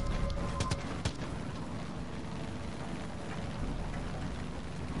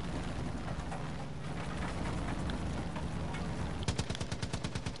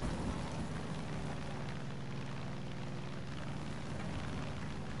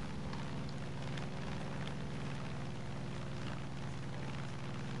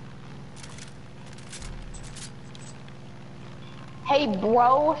 Hey,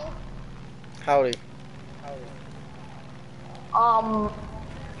 bro. Howdy. I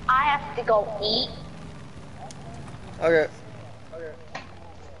have to go eat. Okay.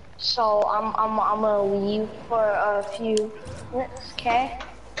 So I'm gonna leave for a few minutes, okay?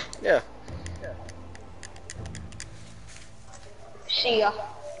 Yeah. See ya.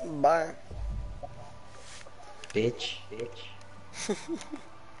 Bye. Bitch.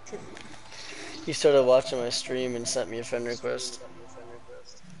 He started watching my stream and sent me a friend request.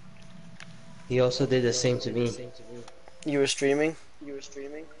 He also did the same to me. You were streaming?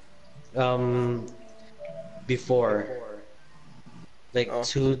 Um, before. Like Oh.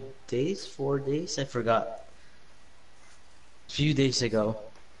 2 days, 4 days, I forgot. A few days ago.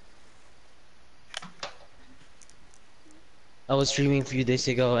 I was streaming a few days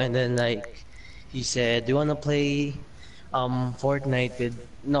ago, and then like he said, "Do you wanna play Fortnite with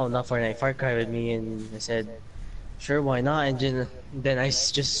no, not Fortnite, Far Cry with me?" And I said, "Sure, why not?" And then I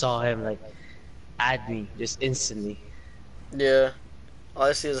just saw him like add me just instantly. Yeah. All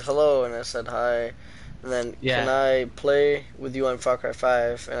I see is hello, and I said hi. And then, can Yeah, I play with you on Far Cry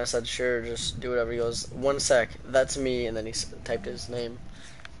 5? And I said, sure, just do whatever. He goes, 1 sec, that's me. And then he typed his name.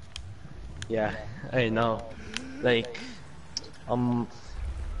 yeah, I know. Like um,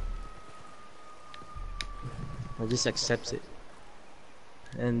 I just accepts it.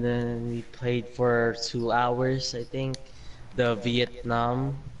 And then we played for 2 hours, I think. The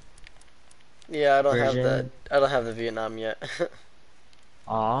Vietnam Yeah, I don't have that. version. I don't have the Vietnam yet.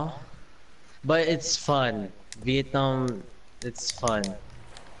 Aw. But it's fun. Vietnam, it's fun.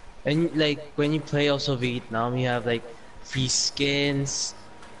 And like when you play also Vietnam, you have like free skins,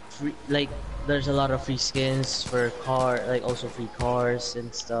 free like there's a lot of free skins for car, like also free cars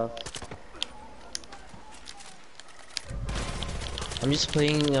and stuff. I'm just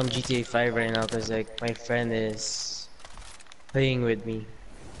playing GTA 5 right now because like my friend is playing with me.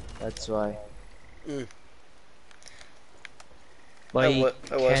 That's why. Mm. But he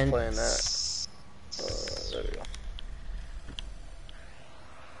I was can't. playing that. There we go.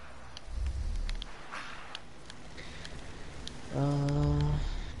 Uh,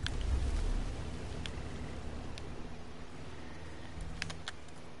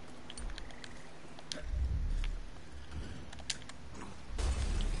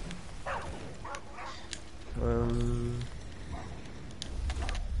 um.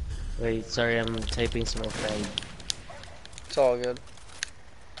 Wait, sorry, I'm typing to my friend. It's all good.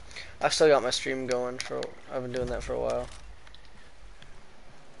 I've still got my stream going for. I've been doing that for a while.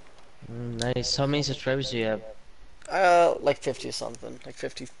 Nice. How many subscribers do you have? Like 50 something, like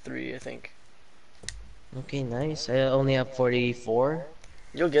 53, I think. Okay, nice. I only have 44.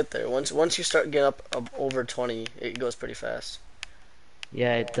 You'll get there. Once you start getting up over 20, it goes pretty fast.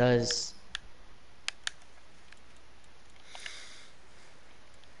 Yeah, it does.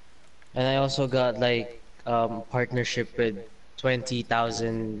 And I also got like partnership with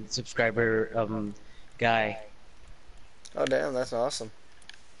 20,000 subscriber guy. Oh damn, that's awesome.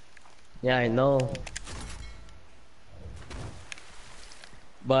 Yeah, I know.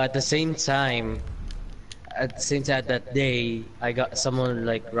 But at the same time that day, I got someone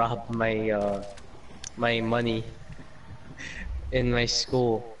like robbed my money in my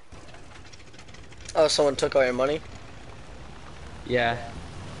school. Oh, someone took all your money? Yeah,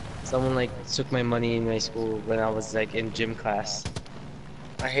 someone like took my money in my school when I was like in gym class.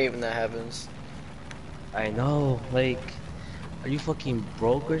 I hate when that happens. I know, like, are you fucking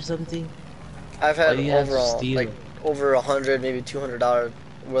broke or something? I've Why had do you have to like steal? over 100, maybe $200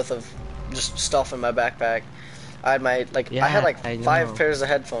 worth of just stuff in my backpack. I had Yeah, like I 5 pairs of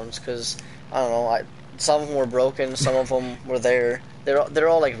headphones because I don't know. Some of them were broken, some of them were there. They're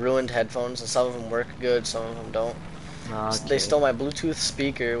all like ruined headphones, and some of them work good, some of them don't. They Okay. stole my Bluetooth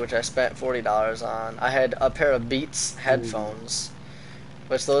speaker, which I spent $40 on. I had a pair of Beats Ooh. headphones,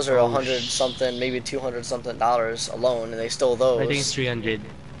 which those are a Oh hundred something, maybe $200 something alone, and they stole I think it's those. 300.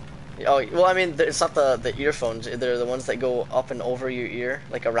 Oh, well, I mean, it's not the earphones. They're the ones that go up and over your ear,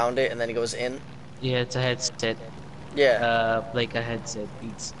 like around it, and then it goes in. Yeah, it's a headset. Yeah. Like a headset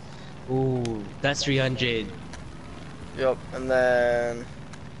beats. Ooh, that's 300. Yep. And then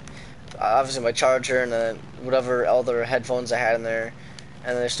obviously my charger, and then whatever other headphones I had in there,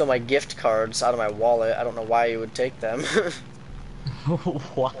 and then they stole my gift cards out of my wallet. I don't know why you would take them.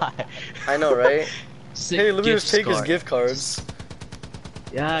 Why? I know, right? Just Hey, like let me just gift take his card. gift cards.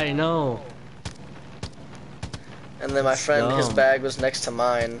 Yeah, I know. And then my That's friend, his dumb. bag was next to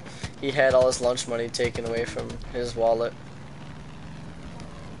mine. He had all his lunch money taken away from his wallet.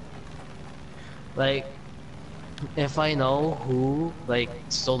 Like, if I know who like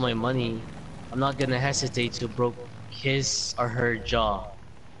stole my money, I'm not gonna hesitate to broke his or her jaw.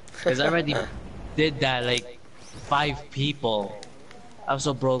 Cause I already did that like 5 people. I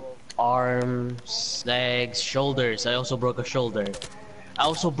also broke arms, legs, shoulders. I also broke a shoulder. I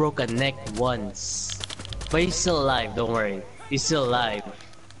also broke a neck once. But he's still alive, don't worry. He's still alive.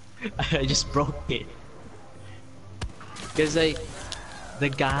 I just broke it. Cause like the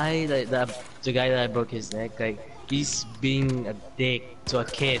guy that I broke his neck, like he's being a dick to a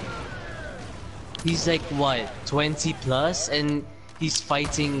kid. He's like what, 20 plus, and he's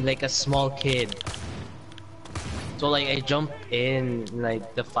fighting like a small kid. So like I jumped in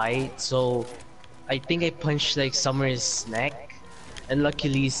like the fight, so I think I punched like Summer's neck, and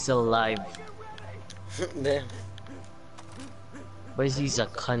luckily he's still alive. Damn. But he's a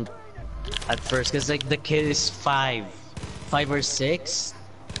cunt at first, cause like the kid is 5 or 6,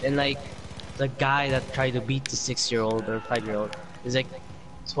 and like the guy that tried to beat the 6-year-old or 5-year-old is like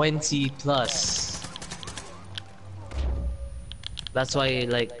 20 plus. That's why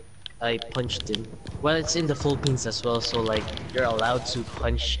like I punched him. Well, it's in the Philippines as well, so like you're allowed to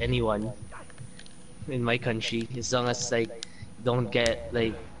punch anyone in my country as long as like don't get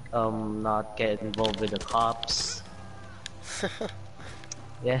like not get involved with the cops.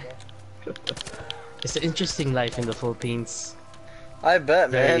 Yeah. It's an interesting life in the Philippines. I bet,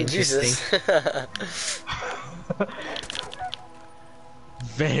 Very man. Jesus.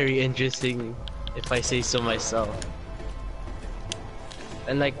 Very interesting, if I say so myself.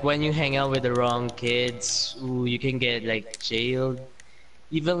 And like when you hang out with the wrong kids, ooh, you can get like jailed.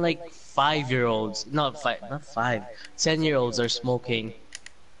 Even like 5-year-olds, not 5, 10-year-olds are smoking.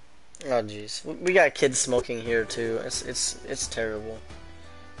 Oh jeez, we got kids smoking here too. It's terrible.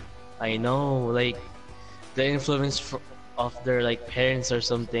 I know, like the influence of their like parents or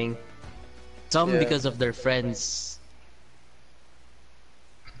something. Some Yeah. because of their friends.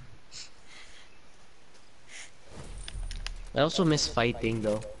 I also miss fighting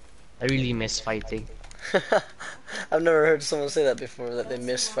though. I really miss fighting. I've never heard someone say that before, that they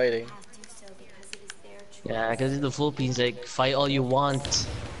miss fighting. Yeah, because in the Philippines, like fight all you want.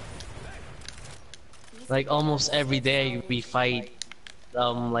 Like almost every day we fight,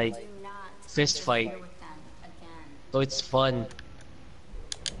 like fist fight. So it's fun.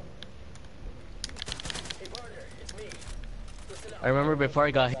 I remember before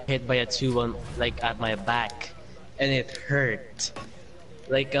I got hit by a 2 like at my back, and it hurt.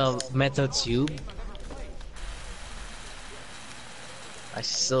 Like a metal tube. I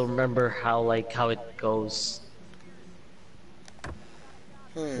still remember how it goes.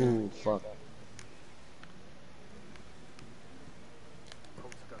 Ooh, fuck.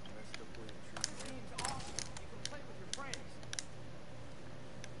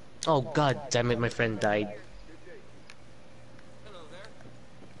 Oh god damn it, my friend died.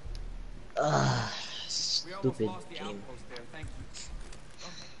 Stupid game.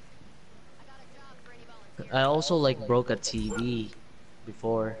 I also like broke a TV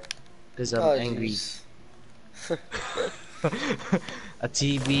before because I'm Oh angry. jeez. A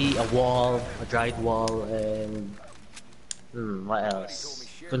TV, a wall, a dried wall, and what else?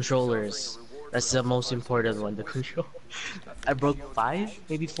 Controllers. That's the most important one, the control. I broke 5,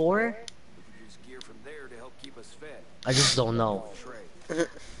 maybe 4? I just don't know.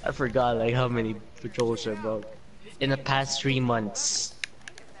 I forgot like how many controllers I broke in the past 3 months.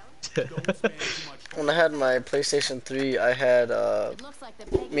 When I had my PlayStation 3, I had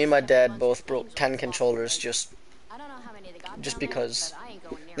me and my dad both broke 10 controllers just because,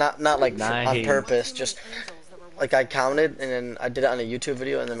 not like on Nice. purpose, just like I counted and then I did it on a YouTube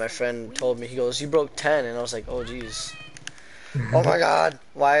video, and then my friend told me, he goes, "You broke 10," and I was like, "Oh jeez, oh my god,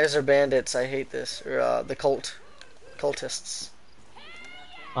 why is there bandits? I hate this." Or the cultists.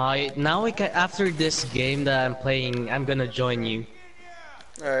 Now we can, after this game that I'm playing, I'm gonna join you.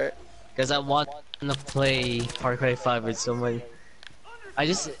 All right. Cause I want to play Far Cry 5 with someone. It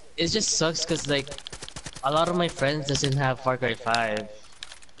just sucks cause like a lot of my friends doesn't have Far Cry 5.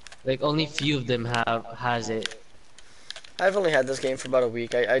 Like only few of them has it. I've only had this game for about a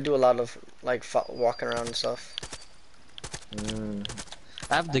week. I do a lot of like walking around and stuff.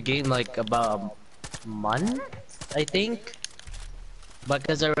 I have the game like about a month, I think. But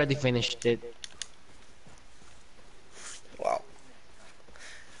cause I already finished it. Wow.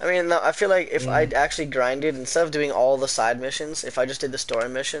 I mean, no, I feel like if I'd actually grinded, instead of doing all the side missions, if I just did the story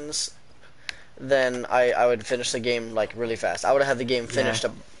missions, then I would finish the game like really fast. I would have had the game finished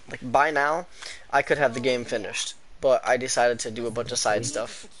like by now. I could have the game finished, but I decided to do a bunch of side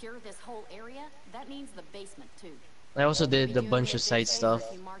stuff. Secure this whole area. That means the basement too. I also did a bunch of side stuff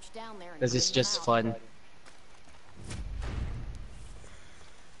cause it's just fun.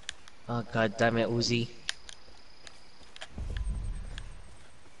 Oh god damn it, Uzi.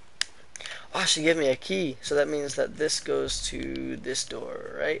 Oh, she gave me a key, so that means that this goes to this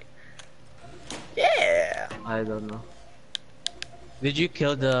door, right? Yeah. I don't know. Did you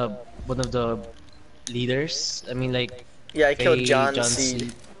kill the one of the leaders? I mean, like Yeah, I killed Faye, John John Seed.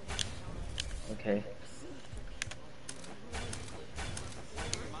 C. Okay.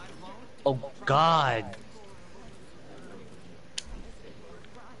 Oh God.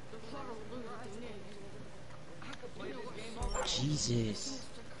 Jesus.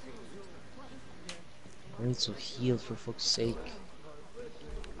 I need to heal for fuck's sake.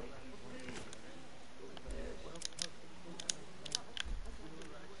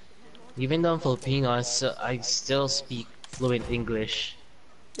 Even though I'm Filipino, I still speak fluent English.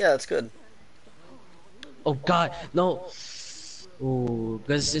 Yeah, that's good. Oh God, no. Oh,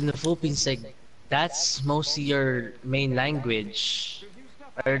 because in the Philippines, like that's mostly your main language,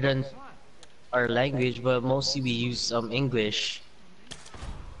 other than our language, but mostly we use English.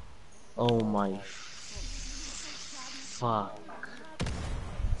 Oh my fuck.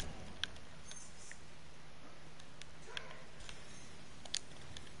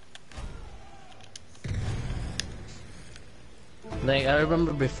 Like I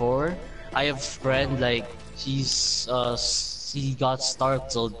remember before, I have a friend like she got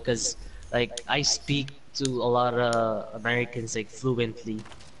startled because like I speak to a lot of Americans like fluently,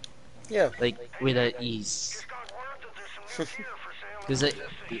 Yeah. like with a ease. Because like,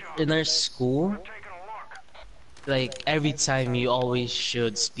 in our school, like every time you always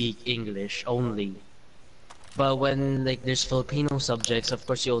should speak English only. But when like there's Filipino subjects, of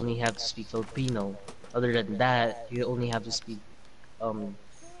course you only have to speak Filipino. Other than that, you only have to speak um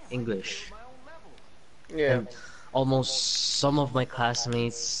English. Yeah. And almost some of my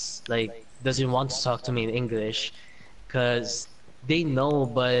classmates like doesn't want to talk to me in English because they know,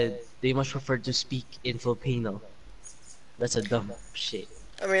 but they much prefer to speak in Filipino. That's a dumb shit.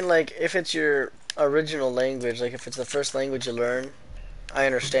 I mean, like, if it's your original language, like, if it's the first language you learn, I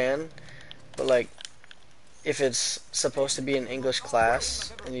understand. But, like, if it's supposed to be an English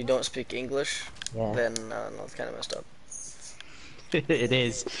class and you don't speak English, Yeah. then, no, it's kind of messed up. It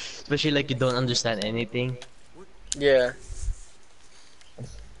is, especially like you don't understand anything. Yeah.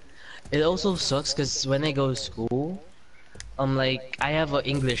 It also sucks because when I go to school, like I have an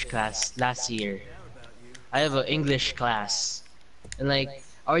English class last year. I have an English class, and like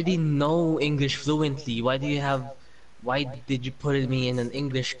I already know English fluently. Why did you put me in an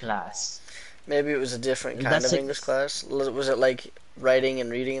English class? Maybe it was a different And kind that's of like, English class. Was it, like, writing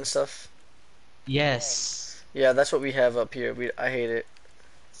and reading and stuff? yes, Yeah, that's what we have up here. I hate it.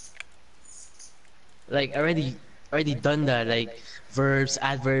 like already done that, like verbs,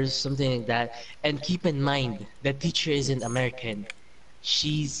 adverbs, something like that. And keep in mind, the teacher isn't American.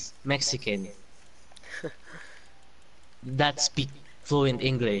 She's Mexican. That speak fluent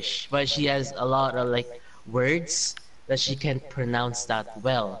English, but she has a lot of like words that she can't pronounce that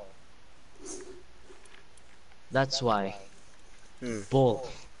well. That's why. Hmm. Bull.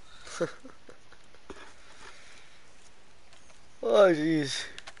 Oh, jeez.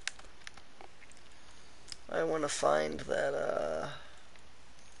 I want to find that,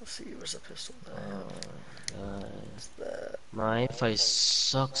 let's see, where's the pistol that I have? What's that? My Wi-Fi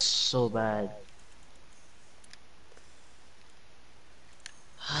sucks so bad.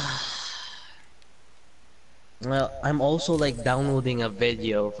 Well, I'm also like downloading a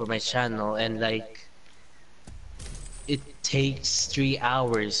video for my channel and like it takes 3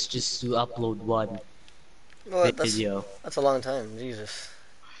 hours just to upload one Well, video. that's a long time. Jesus.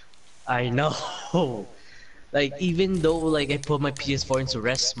 I know. Like even though like I put my PS4 into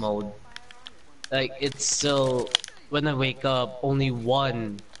rest mode, like it's still when I wake up only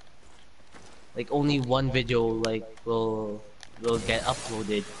one video like will get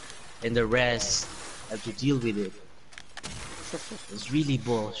uploaded and the rest I have to deal with it. It's really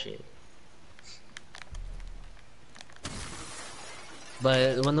bullshit.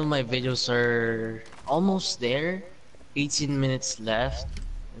 But one of my videos are almost there. 18 minutes left.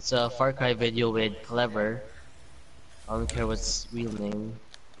 It's a Far Cry video with Clever. I don't care what's real name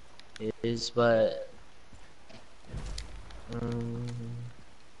is, but um,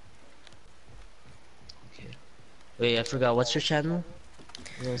 okay. Wait, I forgot. What's your channel?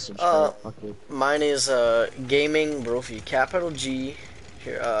 I'm gonna Uh, subscribe. Fuck it. Mine is Gaming Brophy. Capital G.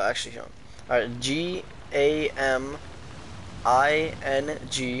 Here, actually, here. Alright, GAMING,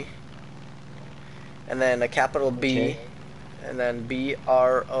 and then a capital B, Okay. and then BROPHY.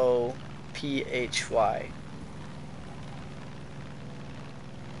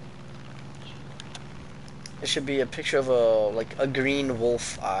 It should be a picture of a green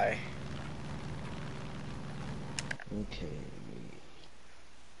wolf eye. Okay.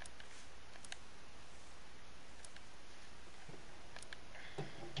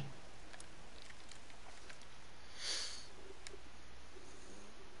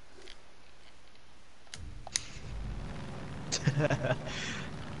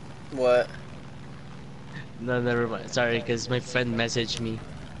 No, never mind. Sorry, because my friend messaged me.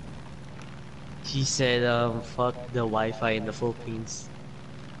 He said, fuck the Wi-Fi in the Philippines.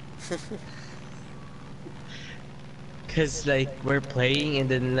 Cause like we're playing and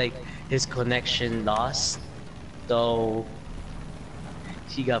then like his connection lost, so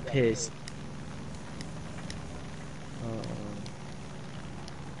he got pissed.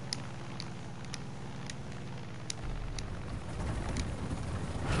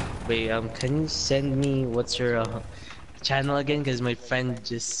 Wait, can you send me what's your channel again? Cause my friend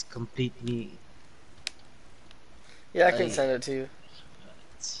just completely Yeah, I can like. send it to you.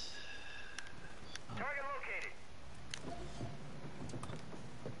 Target located.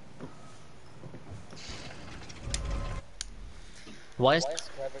 Why is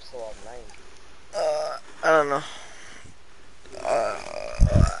I don't know.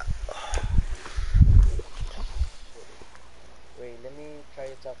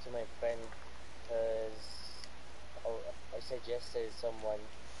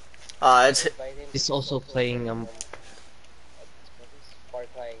 It's it's also playing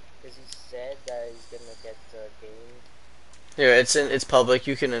here. It's public.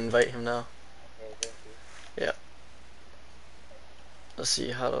 You can invite him now. Yeah. Let's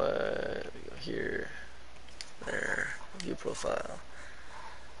see. How do I go here? There. View profile.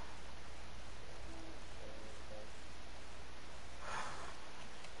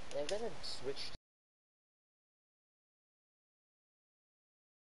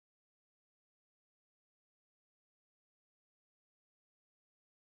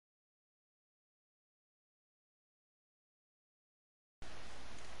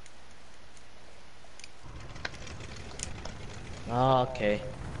 oh, okay.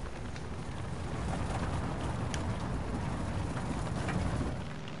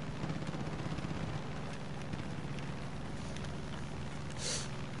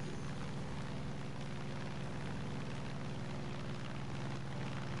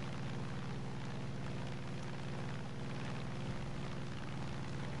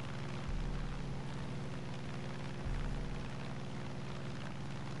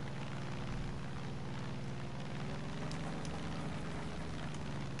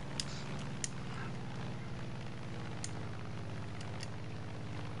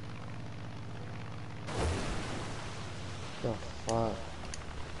 The fuck.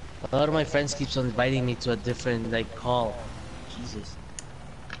 A lot of my friends keeps on inviting me to a different like call. Jesus.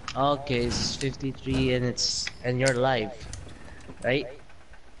 Okay, it's 53 and you're live, right?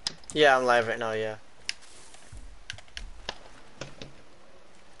 Yeah, I'm live right now. Yeah.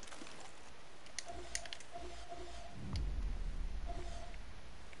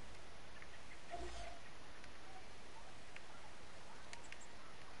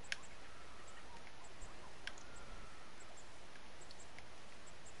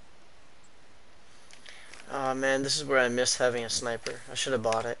 Oh man, this is where I miss having a sniper. I should have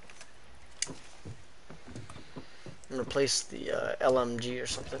bought it. And replace the LMG or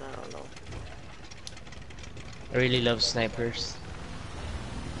something. I don't know. I really love snipers.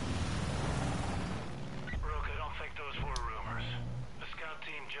 Rook, I don't think those were rumors. The scout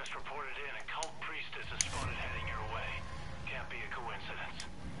team just reported in a cult priestess is spotted heading your way. Can't be a coincidence.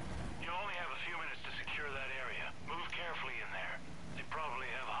 You only have a few minutes to secure that area. Move carefully in there. They probably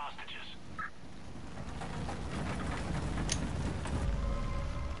have hostages.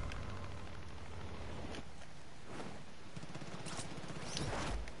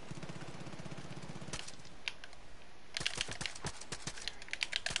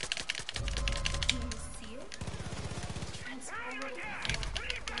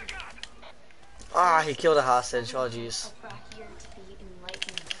 Ah, he killed a hostage. Oh jeez.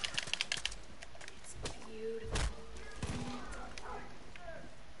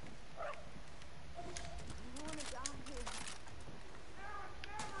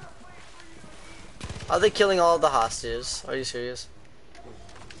 Are they killing all the hostages? Are you serious?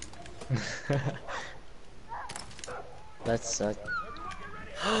 That sucks.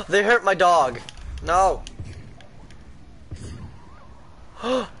 They hurt my dog. No.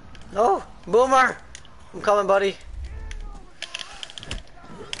 No. Boomer. I'm coming, buddy.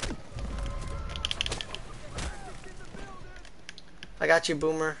 I got you,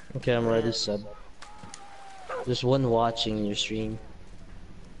 Boomer. Okay, I'm ready, sub. There's one watching your stream.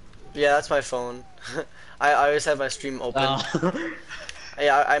 Yeah, that's my phone. I always have my stream open. Oh.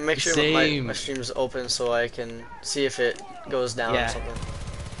 Yeah, I make sure Same. my stream's open so I can see if it goes down or Yeah. something.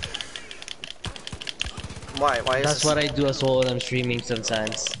 Why? Why is That's this? what I do as well when I'm streaming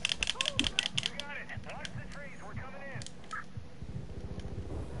sometimes.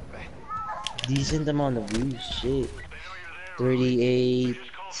 Decent amount of views, shit. 38,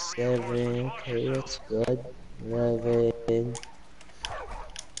 7, okay, that's good. 11, 11,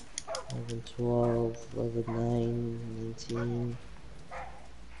 12, 11, 9, 19.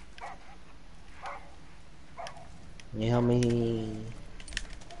 Wait, how many?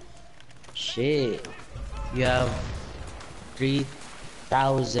 Shit. You have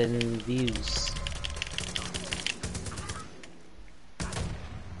 3,000 views.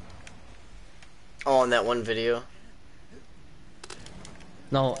 Oh, on that one video.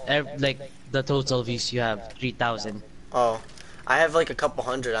 No, like the total views you have 3,000. Oh, I have like a couple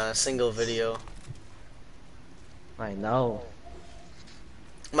hundred on a single video. I know.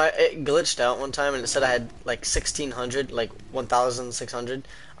 It glitched out one time and it said I had like 1,600, like 1,600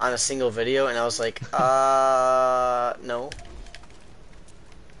 on a single video, and I was like, no.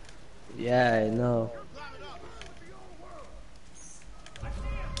 Yeah, I know.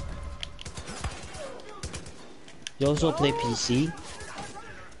 You also play PC?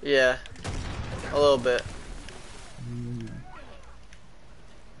 Yeah, a little bit.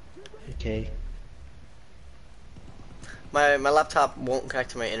 Okay. My laptop won't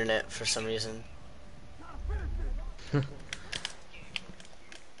connect to my internet for some reason.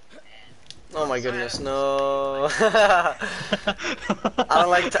 Oh my goodness, no. I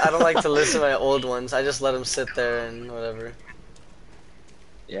don't like to listen to my old ones. I just let them sit there and whatever.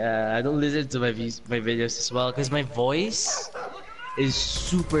 Yeah, I don't listen to my videos as well because my voice is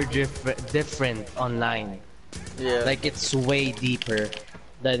super different online. Yeah. Like it's way deeper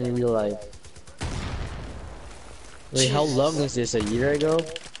than in real life. Wait, how long Jesus. is this? A year ago?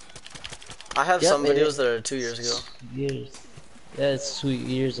 I have some videos that are 2 years ago. Years. Yeah, it's 2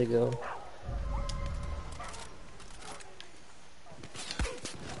 years ago.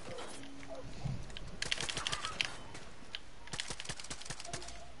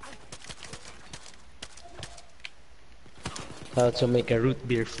 How to make a root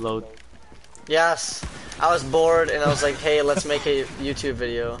beer float. Yes. I was bored and I was like, hey, let's make a YouTube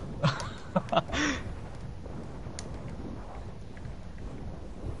video.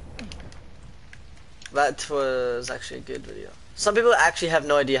 That was actually a good video. Some people actually have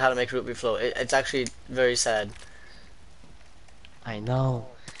no idea how to make root beer float. It's actually very sad. I know.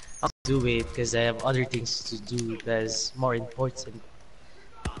 I'll do it because I have other things to do that is more important.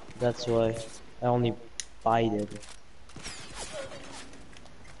 That's why I only buy them.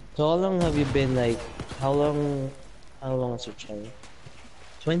 So how long have you been like, how long is your channel?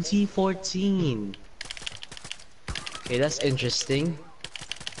 2014. Okay, that's interesting.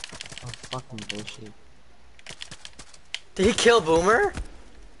 Oh, fucking bullshit. Did he kill Boomer?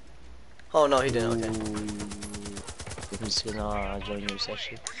 Oh no, he didn't. Okay. I'm just gonna join your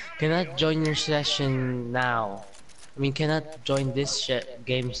session. Cannot join your session now. I mean, cannot join this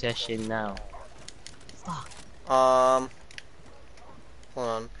game session now. Fuck. Hold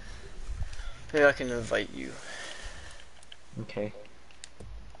on. Maybe I can invite you. Okay.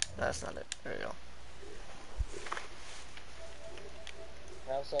 That's not it. There you go.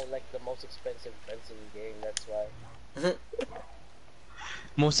 I also like the most expensive guns in the game, that's why.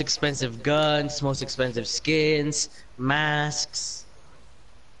 Most expensive guns, most expensive skins, masks.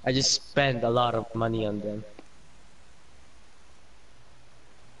 I just spend a lot of money on them.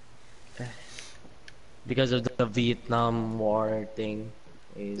 Because of the Vietnam War thing.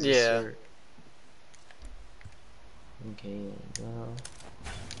 Yeah. Okay, well.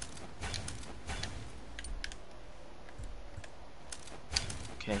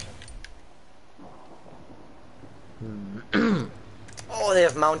 Okay. Oh, they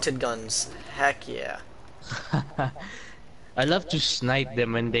have mounted guns. Heck yeah. I love to snipe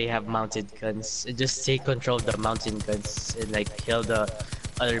them when they have mounted guns. Just take control of the mounted guns and like kill the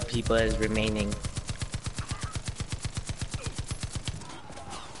other people as remaining.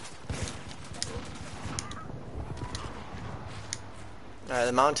 Alright,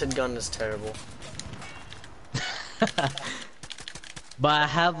 the mounted gun is terrible. But I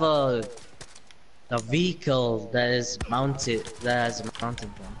have a vehicle that is mounted, that has a mounted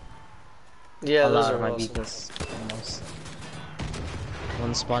gun. Yeah, A those lot are of my awesome. vehicles almost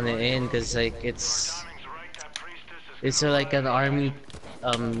won't spawn it in because like it's like an army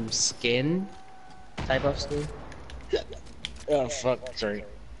skin type of skin. Oh fuck, sorry.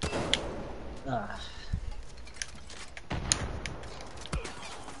 Ah.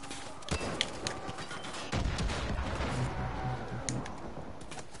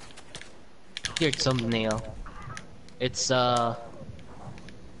 Your thumbnail. It's let's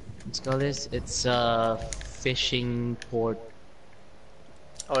call this. It's fishing port.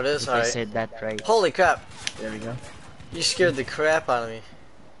 Oh, it is? If I Alright. said that right. Holy crap. There we go. You scared the crap out of me.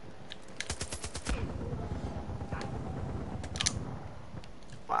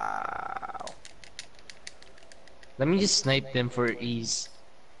 Wow. Let me just snipe them for ease.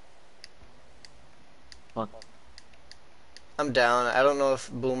 Fuck. I'm down. I don't know if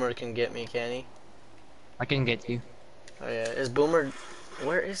Boomer can get me, can he? I can get you. Oh yeah, is Boomer...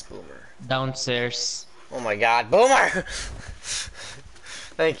 Where is Boomer? Downstairs. Oh my god, Boomer!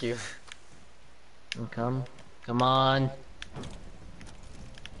 Thank you. Come. Come on.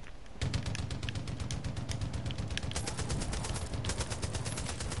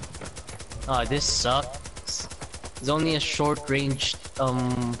 Oh, this sucks. It's only a short range, shit.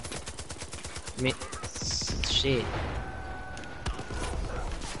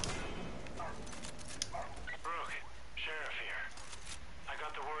 Brooke, Sheriff here. I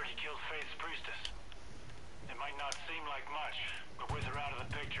got the word he killed Faith's priestess. It might not seem like much, but with her out of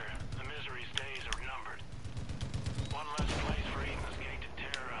the picture, the misery's days are numbered. One less place for Eden's Gate to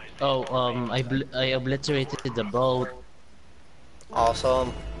terrorize. Oh, I obliterated the boat.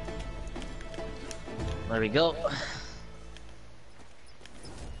 Awesome. There we go.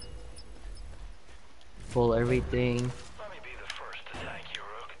 Pull everything. Let me be the first to thank you,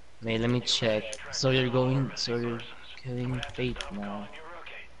 Rook. Wait, let me check. So you're killing Fate now.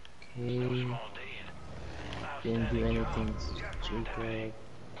 Okay. Didn't do anything to Jacob.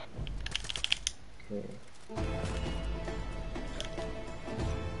 Okay.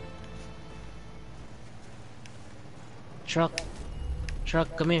 Truck,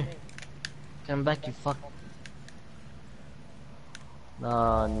 come here. Come back, you fuck.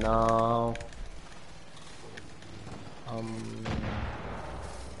 No.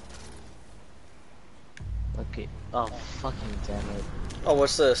 Okay. Oh, fucking damn it. Oh,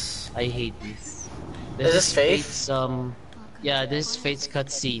 what's this? I hate this. Is this Faith? Fate's, yeah, this is Fate's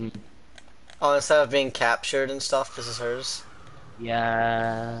cutscene. Oh, instead of being captured and stuff, this is hers?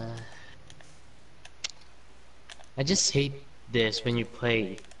 Yeah. I just hate this when you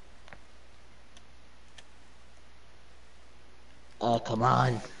play. Oh, come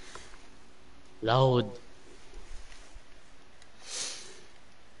on. Load.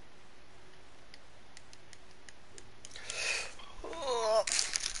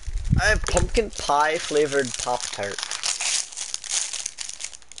 I have pumpkin pie flavored Pop-Tart.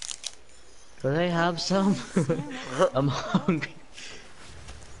 Could I have some? I'm hungry.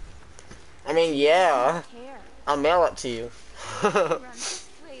 I mean, yeah. I'll mail it to you.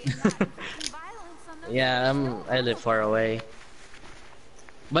 Yeah, I live far away.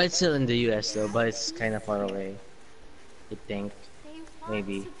 But it's still in the US though, but it's kinda far away. I think.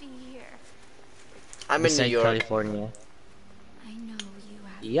 Maybe. I'm in New Beside York. California. I know you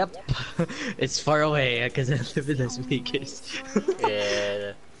have. Yep. It's far away because I live in Las Vegas.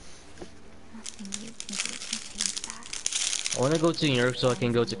 Yeah. Nothing you can do can change that. I wanna go to New York so I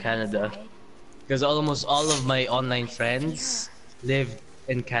can go to Canada. Because almost all of my online friends live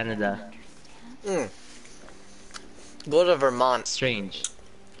in Canada. Go to Vermont. Strange.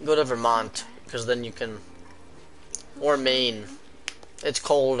 Go to Vermont, because then you can... Or Maine. It's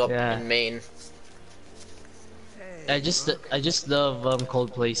cold up in Maine. I just love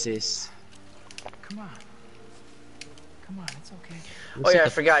cold places. Come on, it's okay. Oh yeah, I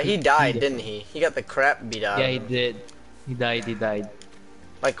forgot. He died, didn't he? He got the crap beat out Yeah, of he him. did. He died.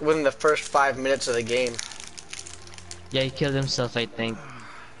 Like within the first 5 minutes of the game. Yeah, he killed himself, I think.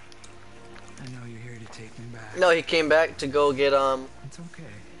 I know you're here to take me back. No, he came back to go get It's okay.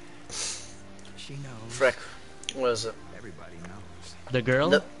 She knows. frick. What is it? Everybody knows. The girl?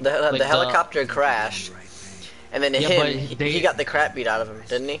 The helicopter crashed, and then Yeah, him, but he got the crap beat out of him,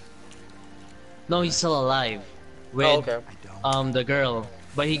 didn't he? No, he's still alive. With Oh, okay. the girl,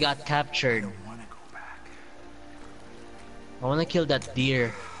 but he got captured. Wanna go back. I wanna kill that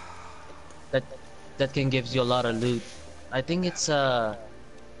deer. That can gives you a lot of loot. I think it's Have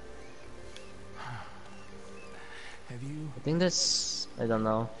you? I think that's I don't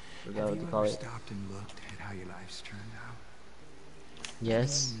know. Forgot what to call it. Stopped and looked at how your life's turned out?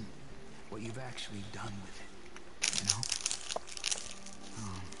 Yes. What you've actually done with it, you know?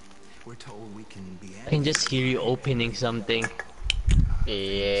 We're told we can be I can just hear you opening something.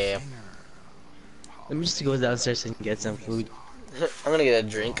 Yeah. Let me just go downstairs and get some food. I'm gonna get a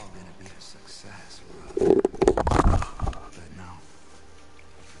drink. gonna be a success, but no.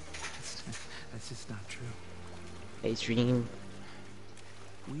 That's just not true. Hey, stream.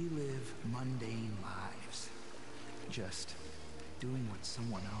 We live mundane lives, just doing what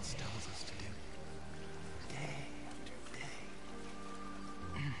someone else tells us to do. Day after day.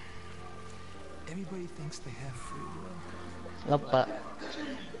 Everybody thinks they have free will. Lapa.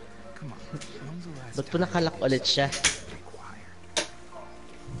 Come on, when's the last Ba't po nakalak ulit siya?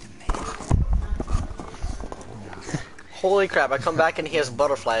 Holy crap! I come back and he has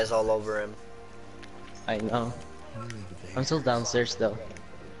butterflies all over him. I know. We live there. I'm still downstairs though.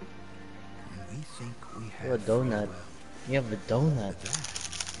 And we think we Oh, a have free donut. will. You have a donut. But that is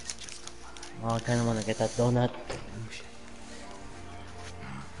just a lie. Oh, I kinda wanna get that donut. Illusion.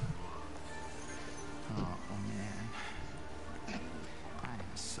 Oh man. I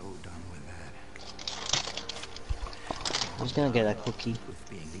am so done with that. I'm just gonna get a cookie. With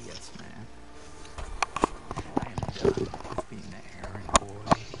being the yes man. I am done with being the errand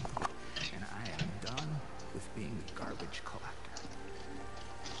boy. And I am done with being the garbage collector.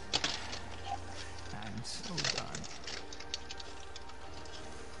 I am so done.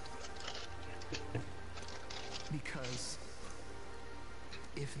 Because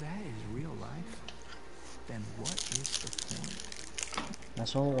if that is real life, then what is the point? I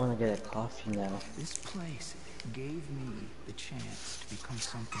just wanna get a coffee now. This place gave me the chance to become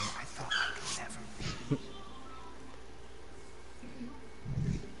something I thought I could never be.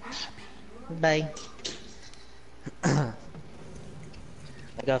 Bye.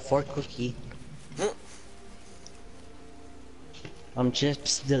 I got 4 cookie.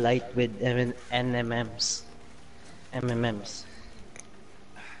 Chips Delight with M&M's. M&M's.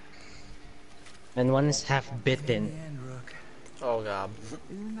 And one is half bitten. And Rook, Oh god.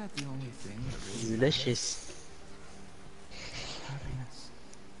 isn't that the only thing that really Delicious. happiness?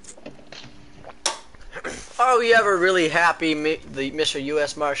 Are you ever really happy, the Mr.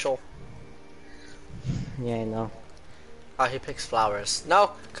 U.S. Marshal? Yeah, I know. Oh, he picks flowers.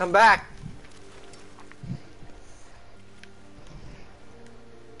 No, come back.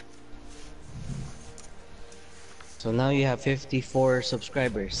 So now you have 54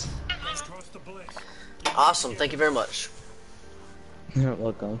 subscribers. Awesome, thank you very much. You're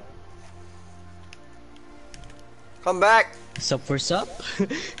welcome. Come back. Sub for sub?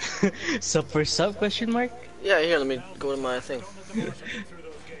 Sub for sub, question mark? Yeah, here, let me go to my thing. I'm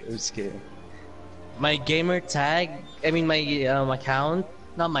just kidding. My gamer tag, I mean my account,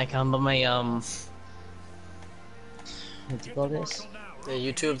 not my account, but my what do you call this? The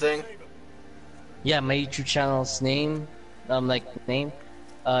YouTube thing. Yeah, my YouTube channel's name,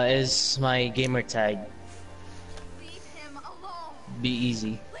 is my gamer tag. Leave him alone. Be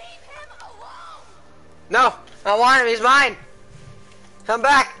easy. Leave him alone. No, I want him, he's mine. Come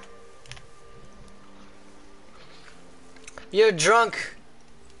back. You're drunk.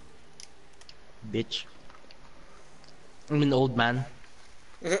 Bitch. I'm an old man.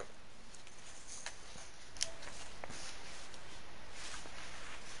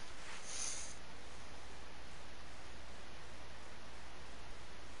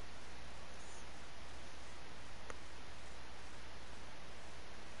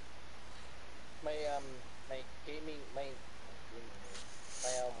 My gaming, my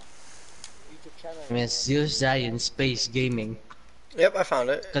YouTube channel is Zeus Zion Space Gaming. Yep, I found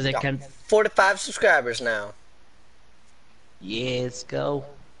it. 'Cause I Got can- 45 subscribers now. Yeah, let's go.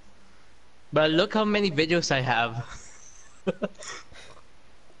 But look how many videos I have.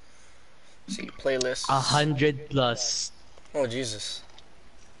 See, playlists. 100 plus. Oh, Jesus.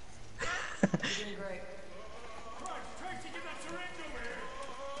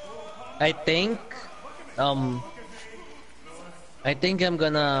 I think, I think I'm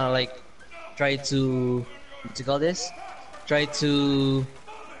gonna like try to, what you call this? Try to,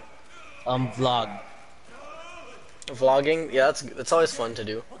 vlog. Vlogging? Yeah, that's always fun to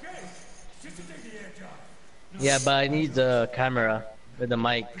do. Yeah, but I need the camera with the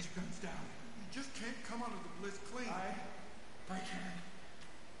mic. You just can't come out of the bliss clean. I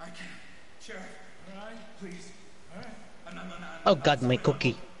can. Sheriff, alright? Please. Alright? No. Oh God, my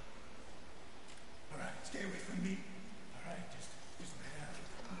cookie. Alright, stay away from me. Alright, just lay down.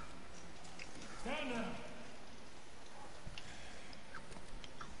 Stand down.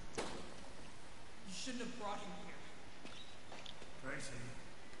 You shouldn't have brought him here. Tracy.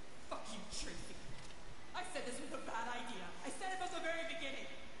 Fuck you, Tracy. I said this was a bad idea. I said it from the very beginning.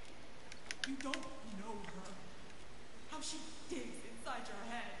 You don't know her. How she digs inside your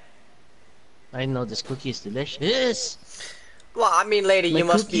head. I know this cookie is delicious. Well, I mean, lady, My you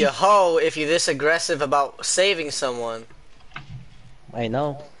must be cookie. a hoe if you're this aggressive about saving someone. I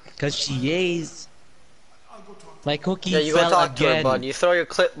know, cause she is. My cookie Yeah, you go fell talk to her, again. bud. You throw your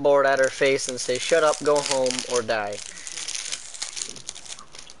clipboard at her face and say, "Shut up, go home, or die."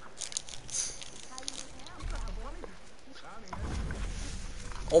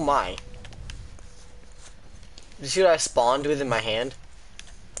 Oh my. Did you see what I spawned with in my hand?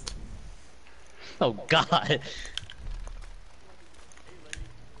 Oh God.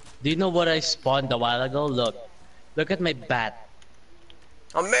 Do you know what I spawned a while ago? Look. Look at my bat.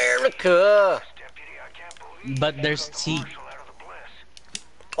 America! Deputy, I can't believe But there's teeth. Marshall out of the bliss.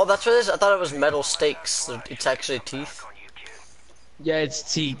 Oh, that's what it is? I thought it was metal stakes. It's actually teeth. Yeah,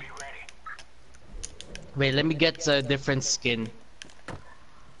 it's teeth. Wait, let me get a different skin.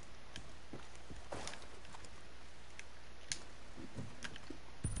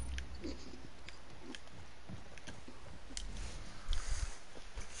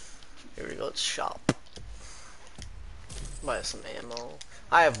 Here we go, let's shop. Buy some ammo.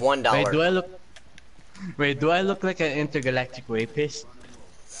 I have $1. Wait, do I look? Wait, do I look like an intergalactic rapist?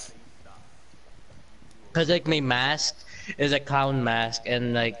 Cause like my mask is a clown mask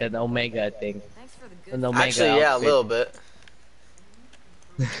and like an Omega thing. Thanks for the good. An Omega Actually, yeah, a outfit. little bit.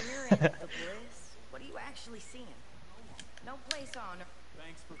 You're in the bliss. What are you actually seeing? No place on earth.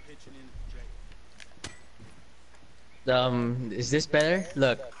 Thanks for pitching in, Jake. Is this better?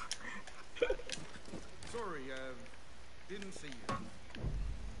 Look. Sorry, didn't see you.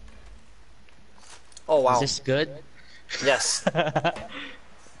 Oh, wow. Is this good? Yes.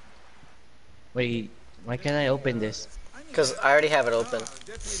 Wait, why can't I open this? Because I already have it open.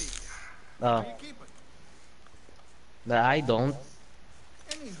 Deputy, Oh, keep it. but I don't.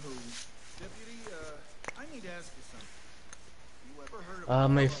 Anywho, Deputy, I need to ask you something. You ever heard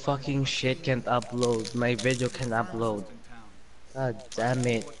of My fucking shit can't upload. My video can upload. in town? God damn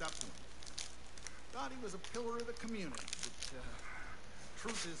it. Looked up to him. Thought he was a pillar of the community, but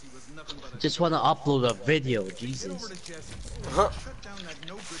truth is he was nothing but a Just wanna upload a video, Get over Jesus. to Jesse's. Huh. Shut down that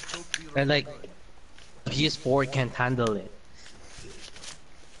no good dope dealer. And like, PS4 can't handle it.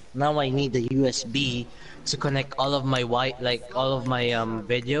 Now I need the USB to connect all of my all of my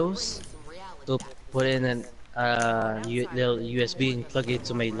videos to put in an little USB and plug it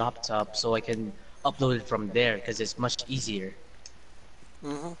to my laptop so I can upload it from there because it's much easier.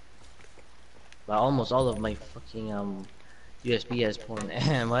 But almost all of my fucking USB has porn.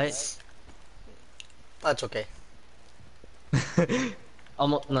 What? That's okay.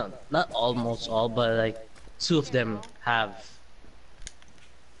 Almost not almost all, but like 2 of them have.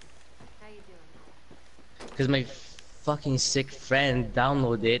 How you doing? Cause my fucking sick friend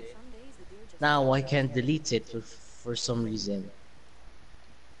downloaded it. Some days the deer just Now I can't delete it for some reason.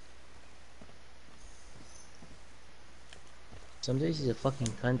 Some days he's a fucking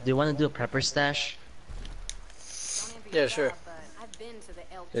cunt. Do you want to do a prepper stash? don't envy Yeah, your sure. job, but I've been to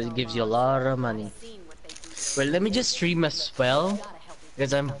the El Cause it gives Toro you a lot of money. I've seen what they do to Well, let me just stream as well. gotta help me.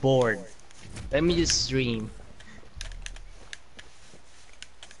 Because I'm bored. Let me just stream.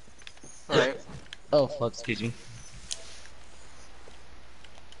 Alright. Oh fuck, excuse me.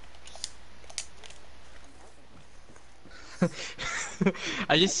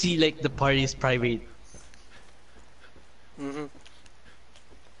 I just see like the party is private.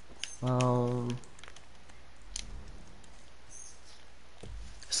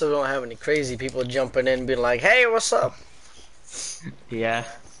 So we don't have any crazy people jumping in and being like, hey, what's up? Yeah.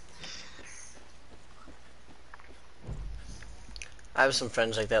 I have some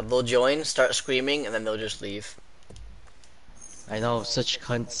friends like that. They'll join, start screaming, and then they'll just leave. I know, such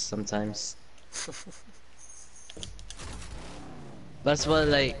cunts sometimes. That's what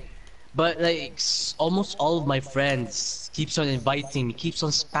but like almost all of my friends keeps on inviting me, keeps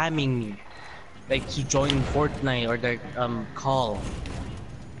on spamming me, like to join Fortnite or their call.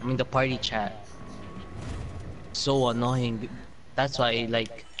 I mean the party chat. So annoying. That's why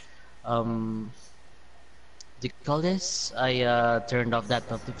like do you call this? I turned off that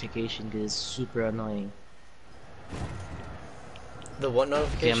notification because it's super annoying. The what Okay, I'm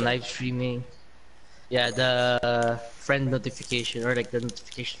notification? live streaming. Yeah, the friend notification or like the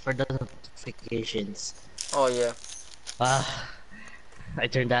notification for the notifications. Oh, yeah. I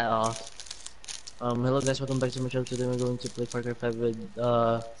turned that off. Hello guys, welcome back to my channel. Today we're going to play FARCRY 5 with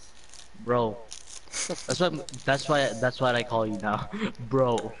bro. That's what I call you now,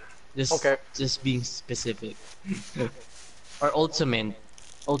 bro. Okay. Just being specific. Or ultimate.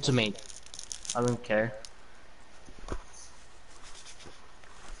 I don't care.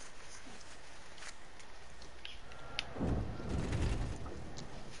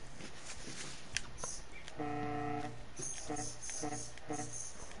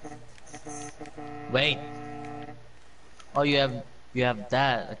 Wait. Oh, you have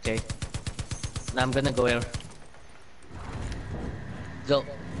that. Okay. Now I'm gonna go here. Go.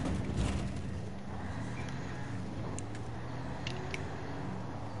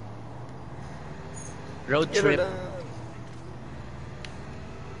 Road Get her trip. done.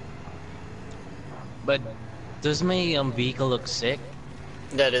 But does my vehicle look sick?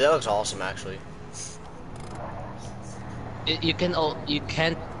 Yeah, dude, that looks awesome, actually. You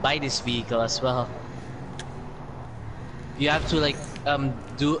can't buy this vehicle as well. You have to like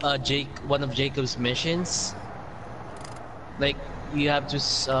do one of Jacob's missions. Like you have to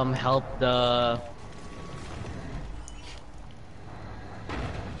help the.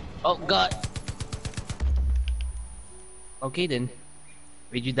 Oh God. Okay then.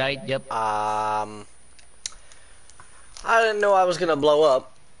 Wait, you died? Yep. I didn't know I was gonna blow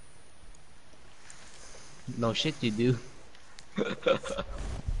up. No shit, you do. I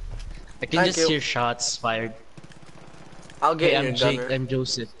can Thank just you. hear shots fired. I'll get Hey, in your I'm Jake. gunner. I'm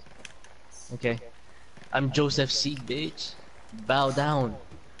Joseph. Okay. I'm Joseph C. Bitch. Bow down.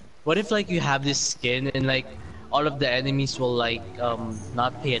 What if like you have this skin and like all of the enemies will like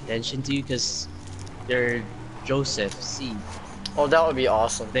not pay attention to you because they're Joseph C. Oh, that would be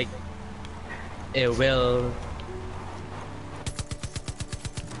awesome. Like it will.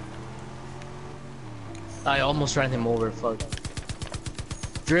 I almost ran him over. Fuck.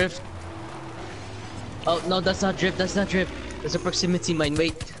 Drift. Oh no, that's not drift. That's not drift. That's a proximity mine.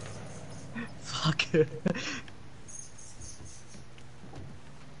 Wait. Fuck.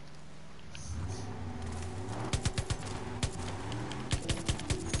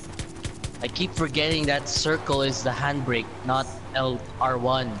 I keep forgetting that circle is the handbrake, not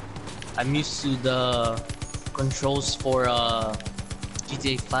R1. I'm used to the controls for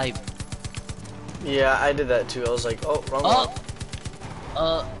GTA 5. Yeah, I did that too. I was like, oh, wrong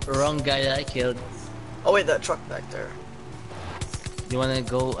one. Wrong guy that I killed. Oh wait, that truck back there. You wanna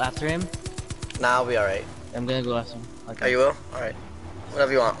go after him? Nah, I'll be alright. I'm gonna go after him. Okay. Oh, you will? Alright.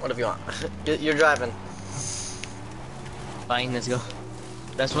 Whatever you want, whatever you want. You're driving. Fine, let's go.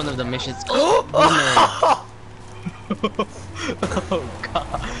 That's one of the missions. Oh! Oh God!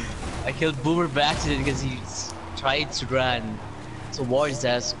 I killed Boomer by accident because he tried to run towards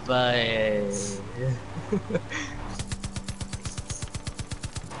us, but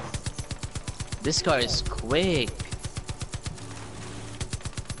this car is quick.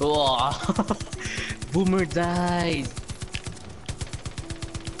 Oh, Boomer died.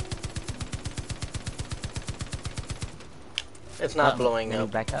 It's not blowing let me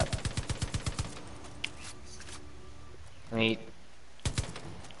up. back up. Wait.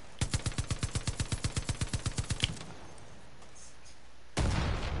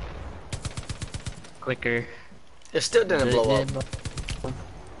 Quicker. It still didn't blow up.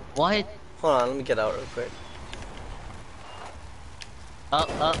 What? Hold on, let me get out real quick.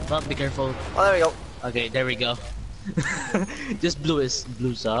 Up, be careful. Oh, there we go. Okay, there we go. Just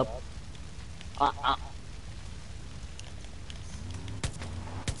blues up.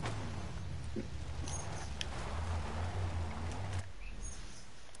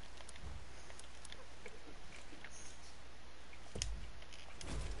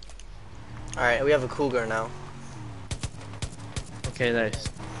 Alright, we have a cougar now. Okay, nice.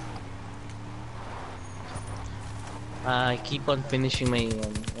 I keep on finishing my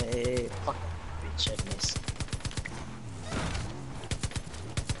fuck bitch, I missed.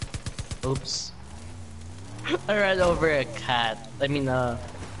 Oops. I ran over a cat. I mean I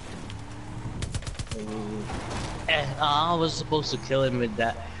was supposed to kill him with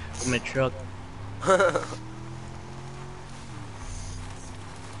that with my truck.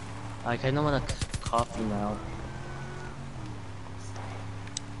 I kinda want a coffee now.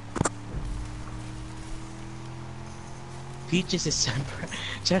 Peaches is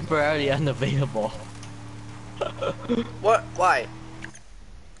temporarily unavailable. What? Why?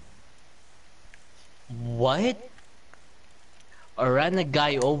 What? I ran a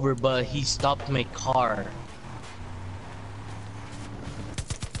guy over, but he stopped my car.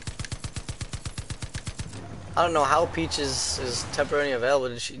 I don't know how Peaches is temporarily available.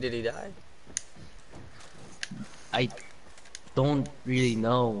 Did he die? I don't really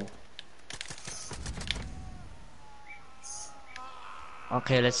know.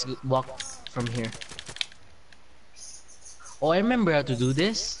 Okay, let's walk from here. Oh, I remember how to do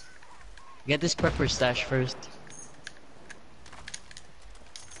this. Get this pepper stash first.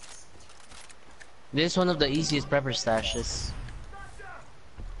 This is one of the easiest pepper stashes.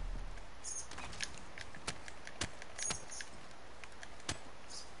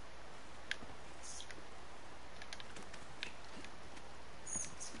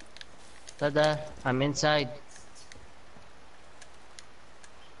 Tada! I'm inside.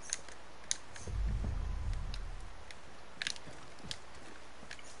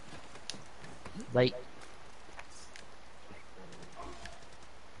 Like.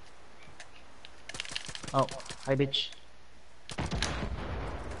 Oh, hi bitch.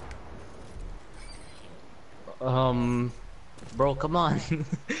 Bro, come on. I'm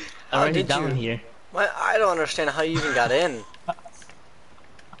How already did down you? here. I don't understand how you even got in.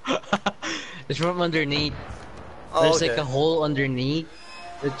 It's from underneath. Oh, There's okay. like a hole underneath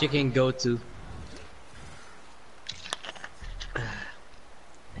that you can go to.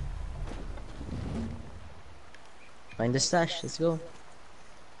 Find the stash. Let's go.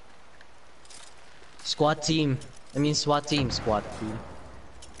 Squad team. I mean SWAT team. Squad team.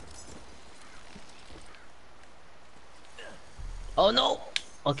 Oh no!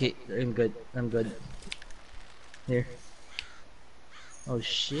 Okay, I'm good. I'm good. Here. Oh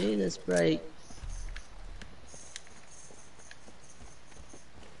shit, that's bright.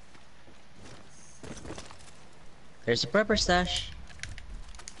 There's a prepper stash.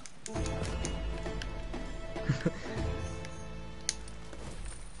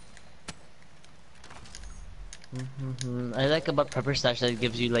 I like about prepper stash that it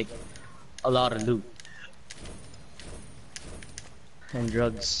gives you like a lot of loot and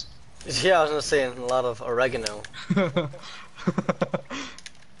drugs. Yeah, I was gonna say a lot of oregano.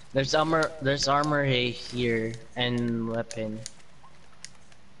 There's armor. There's armor here and weapon.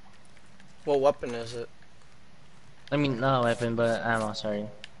 What weapon is it? I mean, not weapon, but ammo. Sorry.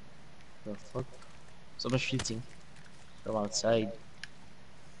 The fuck? Someone's shooting from outside.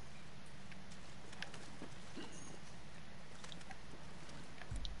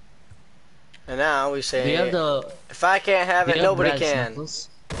 And now we say, Do you have the? if I can't have Do it, you have nobody brass can. knuckles?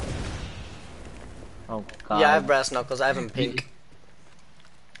 Oh god. Yeah, I have brass knuckles. I have them pink.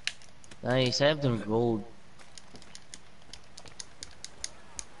 Nice. I have them gold.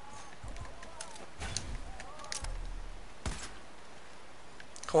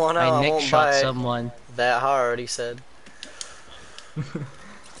 Come on out, I neck won't shot buy someone. that hard, he said.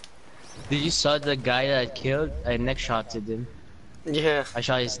 Did you saw the guy that I killed? I neck shotted him. Yeah. I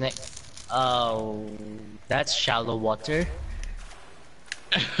shot his neck. Oh, that's shallow water.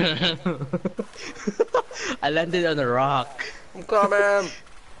 I landed on a rock. I'm coming.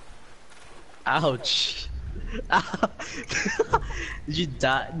 Ouch. Did you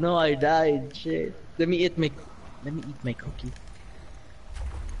die? No, I died. Shit. Let me eat my cookie.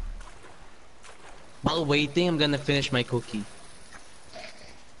 While waiting, I'm gonna finish my cookie.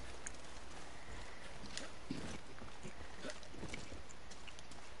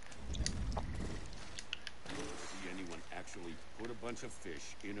 See anyone actually put a bunch of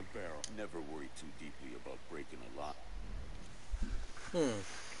fish in a barrel? Never worry too deeply about breaking a lot.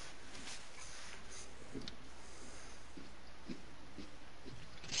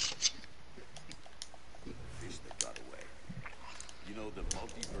 Fish that got away. You know, the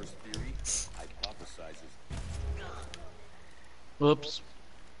multiverse theory hypothesizes. Whoops.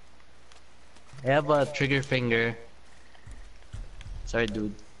 I have a trigger finger. Sorry,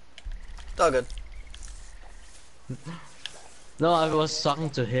 dude. It's all good. No, I was talking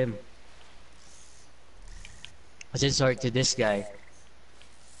to him. I said sorry to this guy.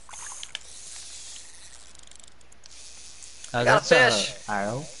 Got a That's fish. a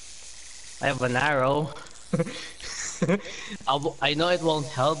arrow. I have an arrow. I know it won't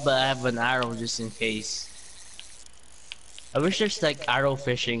help, but I have an arrow just in case. I wish there's like arrow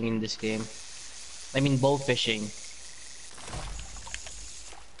fishing in this game. I mean bow fishing.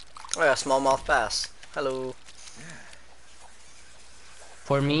 Oh yeah, smallmouth bass. Hello.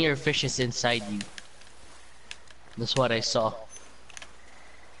 For me, your fish is inside you. That's what I saw.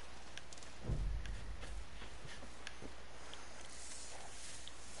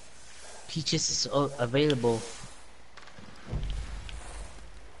 Peaches is available.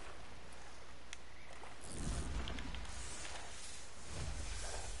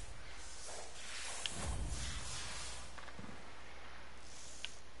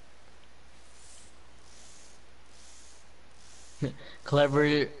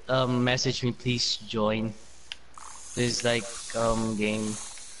 Clever message me, please join this like game.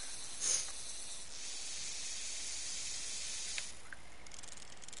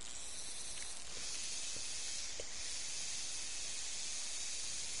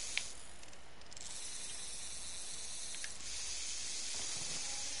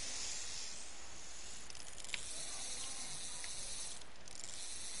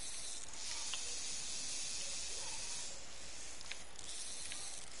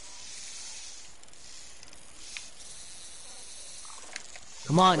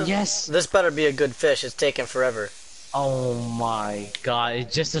 Come on, yes! This better be a good fish. It's taking forever. Oh my god,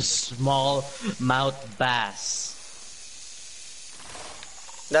 it's just a small mouth bass.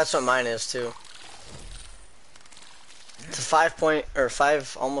 That's what mine is too. It's a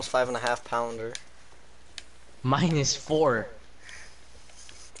almost 5.5 pounder. Mine is 4.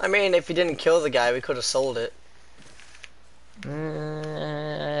 I mean, if you didn't kill the guy, we could have sold it. I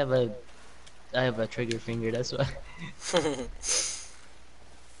have a trigger finger, that's why.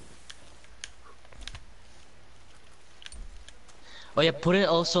 Oh yeah, put it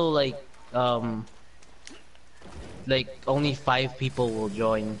also like only 5 people will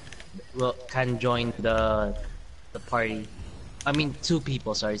join. Can join the party. I mean, two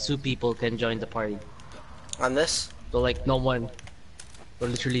people. Sorry, two people can join the party. On this? So like no one, or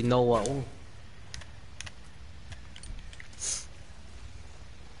literally no one. Ooh.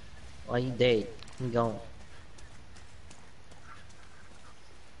 Why you dead? You gone?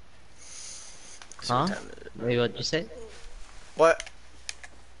 Huh? Wait, what you say? What?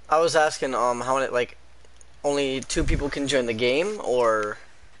 I was asking, how many, like, only 2 people can join the game, or?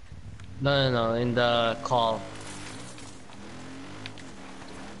 No, in the call.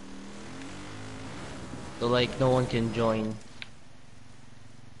 So like no one can join.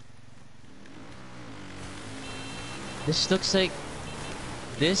 This looks like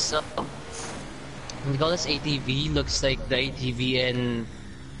this. We call this ATV. Looks like the ATV in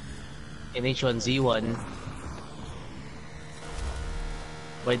H1Z1,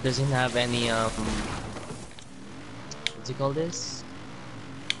 but it doesn't have any what's it called this?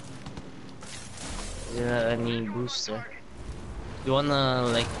 Any booster? You wanna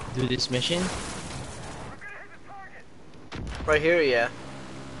like do this mission? Right here, yeah.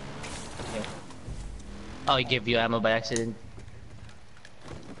 Okay. Oh, he gave you ammo by accident.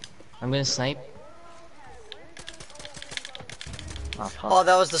 I'm gonna snipe. Oh, fuck. Oh,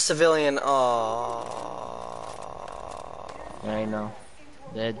 that was the civilian. Oh. Yeah, I know.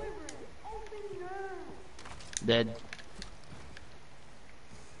 Dead. Dead.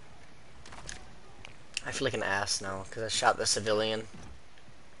 I feel like an ass now because I shot the civilian.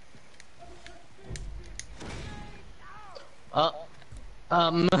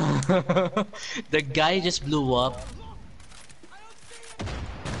 The guy just blew up.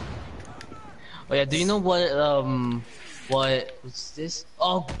 Oh yeah, do you know what's this?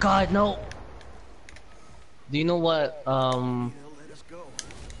 Oh god, no! Do you know what,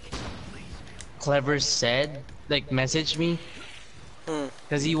 Clever said? Like, messaged me?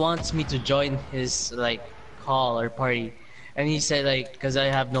 Cause he wants me to join his, like, call or party. And he said, like, cause I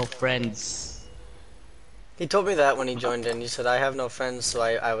have no friends. He told me that when he joined in. He said, I have no friends, so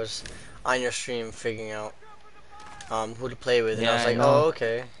I was on your stream figuring out who to play with. And I was like, oh,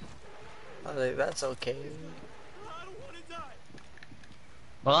 okay. I was like, that's okay.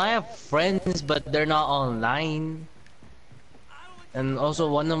 Well, I have friends, but they're not online. And also,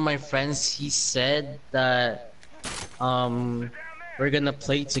 one of my friends, he said that we're gonna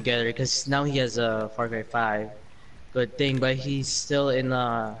play together because now he has a Far Cry 5. Good thing, but he's still in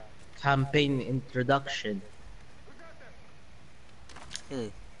a campaign introduction.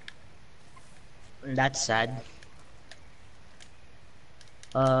 That's sad.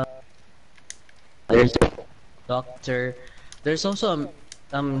 There's a doctor. There's also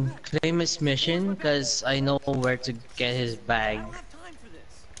a claim his mission because I know where to get his bag. I don't have time for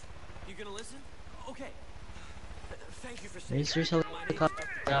this. You gonna listen? Okay. Thank you for saying Raise yourself up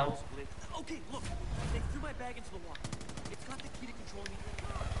now. Okay, look. They threw my bag into the water. It's got the key to controlling it.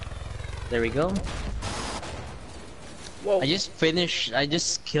 There we go. Whoa. I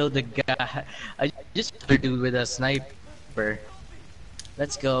just killed the guy. I just killed a dude with a sniper.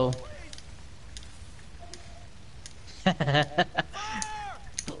 Let's go.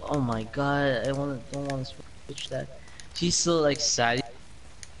 Oh my god, don't wanna switch that. She's still like sad.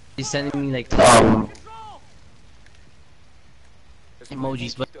 He's sending me like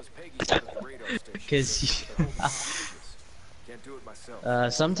emojis, but because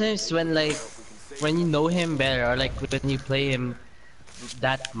sometimes when you know him better or like when you play him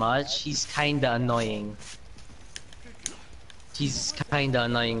that much, he's kinda annoying. He's kinda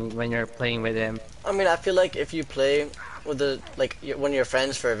annoying when you're playing with him. I mean, I feel like if you play with one of your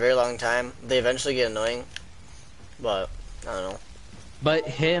friends for a very long time, they eventually get annoying. But I don't know. But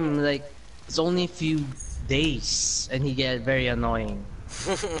him, like, it's only a few days and he get very annoying.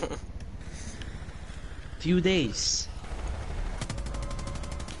 Few days.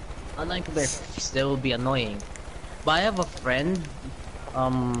 Unlike their they will be annoying. But I have a friend.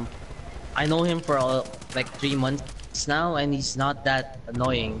 I know him for like 3 months now, and he's not that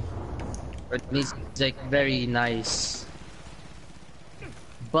annoying. Or he's like very nice.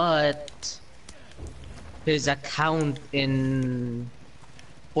 But his account in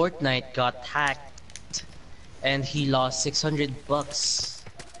Fortnite got hacked, and he lost $600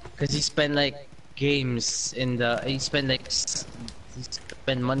 because he spent like games in the he spent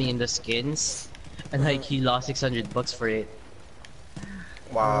money in the skins, and like he lost $600 for it.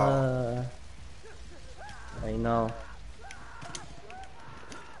 Wow. I know.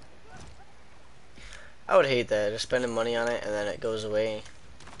 I would hate that, just spending money on it and then it goes away.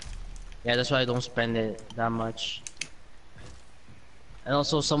 Yeah, that's why I don't spend it that much. And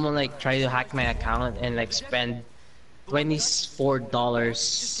also, someone like tried to hack my account and like spend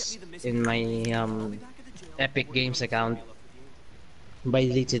 $24 in my Epic Games account, but I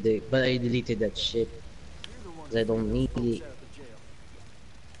deleted it. But I deleted that shit because I don't need it.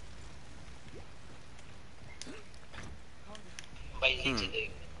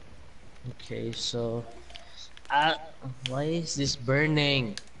 Okay, so ah, why is this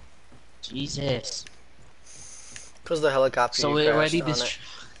burning? Jesus. Because the helicopter So you we crashed already on it.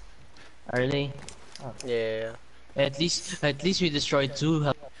 Are they? Oh. Yeah. At least we destroyed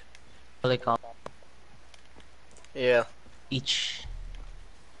two helicopters Yeah. each.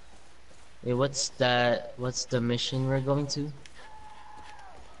 Wait, what's that? What's the mission we're going to?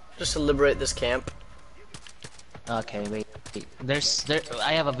 Just to liberate this camp. Okay, wait. There.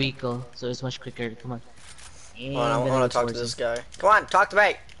 I have a vehicle, so it's much quicker. Come on. Hold on, I And then want go to talk to towards this him. guy. Come on, talk to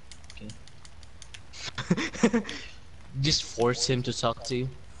me. Okay. Just force him to talk to you.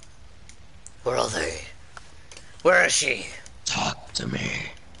 Where are they? Where is she? Talk to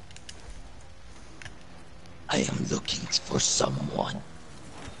me. I am looking for someone.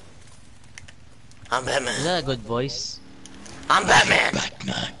 I'm Batman. Is that a good voice? I'm Batman.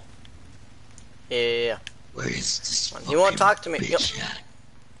 Batman. Yeah. Where is this? You won't talk to me. Yep.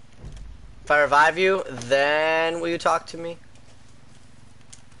 If I revive you, then will you talk to me?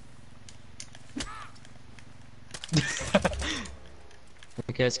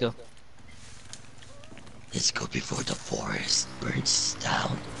 Okay, let's go. Let's go before the forest burns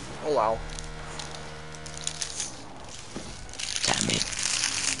down. Oh wow. Damn it.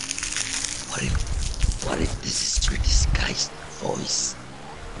 What if this is your disguised voice?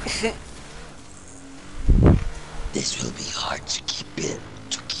 This will be hard to keep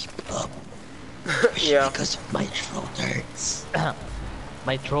up. Yeah. Because of my throat hurts.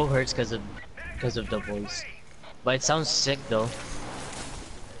 My throat hurts because of the voice. But it sounds sick though.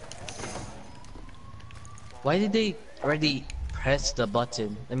 Why did they already press the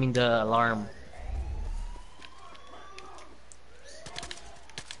button? I mean the alarm.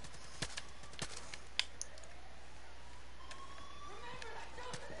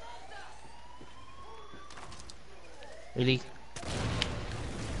 Really?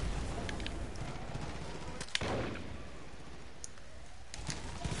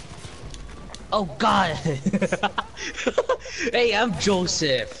 Oh god! Hey, I'm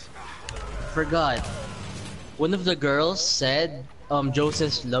Joseph! Forgot. One of the girls said,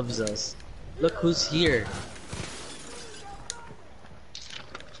 Joseph loves us. Look who's here.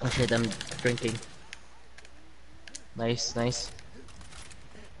 Oh shit, I'm drinking. Nice, nice.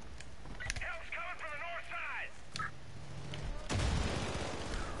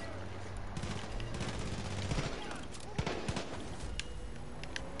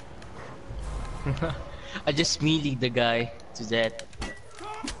 I just melee the guy to death.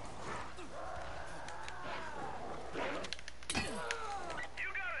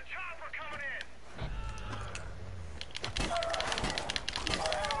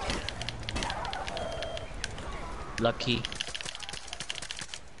 Lucky.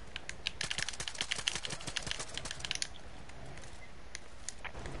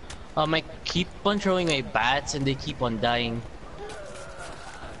 I keep on throwing my bats and they keep on dying.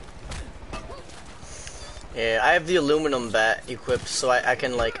 Yeah, I have the aluminum bat equipped so I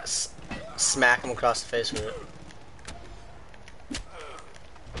can like smack him across the face with it.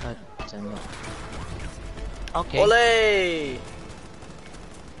 God damn it. Okay. Olay!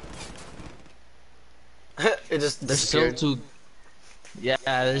 It just There's still disappeared. two. Yeah,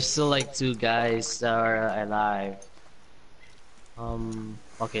 there's still like two guys that are alive.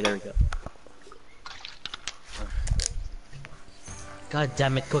 Okay, there we go. God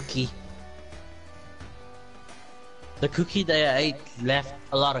damn it, Cookie. The cookie that I ate left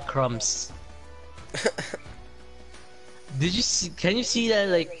a lot of crumbs. Did you see? Can you see that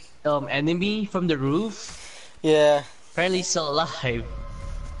like enemy from the roof? Yeah. Apparently he's still alive.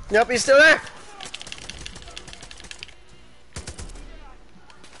 Yep, he's still there.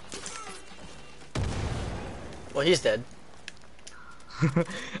 Well, he's dead.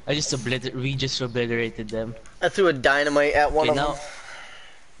 We just obliterated them. I threw a dynamite at one of now,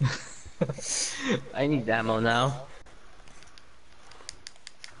 them. I need ammo now.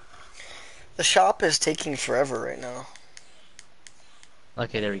 The shop is taking forever right now.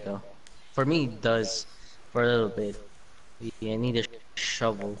 Okay, there we go. For me, it does. For a little bit. Yeah, I need a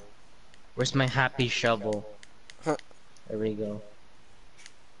shovel. Where's my happy shovel? Huh. There we go.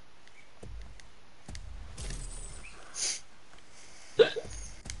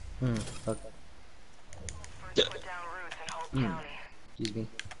 Okay. Excuse me.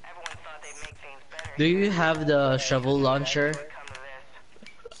 Do you have the shovel launcher?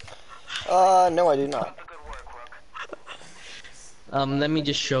 No, I do not. Let me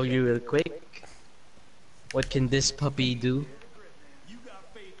just show you real quick. What can this puppy do? You got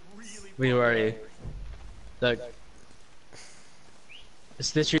faith really Where are you? Look.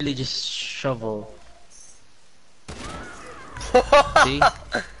 It's literally just shovel. See?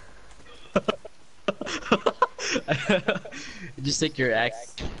 Just take your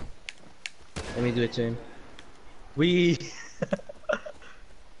axe. Let me do it to him. We.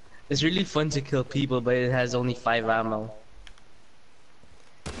 It's really fun to kill people, but it has only 5 ammo.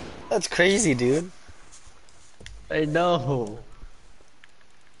 That's crazy, dude. I know.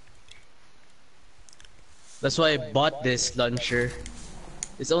 That's why I bought this launcher.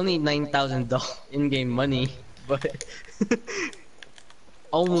 It's only $9,000 in-game money, but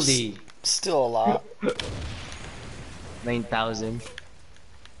only Still a lot. 9,000.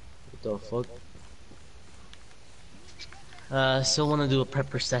 What the fuck? Still wanna do a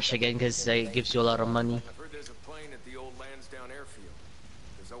prepper stash again because it gives you a lot of money. I've heard there's a plane at the old Lansdowne airfield.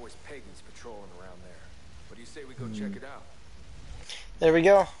 There's always pagans patrolling around there. What do you say we go check it out? There we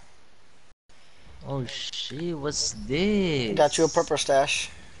go. Oh shit, what's this? Got you a purple stash.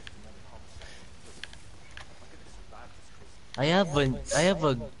 I have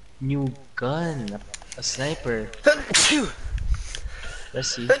a new gun, a sniper. Let's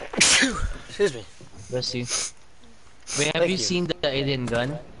see. Excuse me. Let's see. Wait, have you seen the alien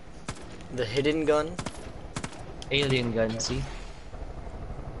gun? The hidden gun? Alien gun, see?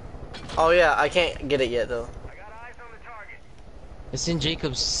 Oh yeah, I can't get it yet though. It's in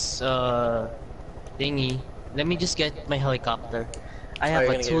Jacob's thingy. Let me just get my helicopter. I have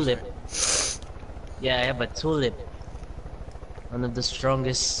you're a gonna get tulip. Yeah, I have a tulip. One of the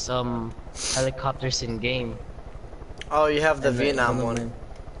strongest helicopters in game. Oh, you have the And Vietnam one of one.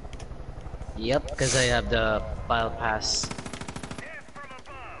 Yep, because I have the file pass.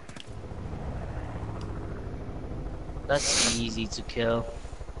 That's easy to kill.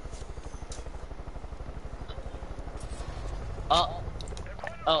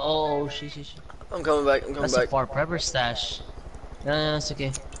 Oh, shit. I'm coming back. I'm coming That's back. a far prepper stash. No, it's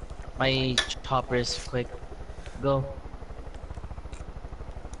okay. My chopper is quick. Go.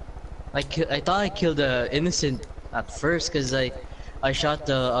 I thought I killed the innocent at first because I shot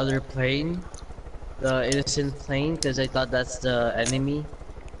the other plane, the innocent plane, because I thought that's the enemy.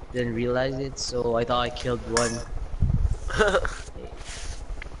 Didn't realize it, so I thought I killed one.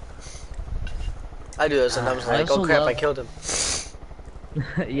 I do that sometimes. I Like, oh also crap, I love- killed him.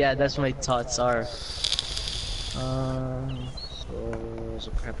 Yeah, that's my thoughts are. So there's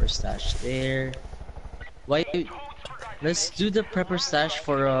a prepper stash there. Why? Let's do the prepper stash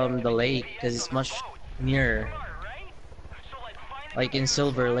for the lake because it's much nearer. Like in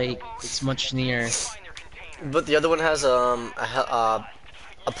Silver Lake, it's much nearer. But the other one has a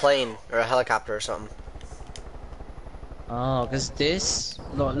plane or a helicopter or something. Oh, cause this.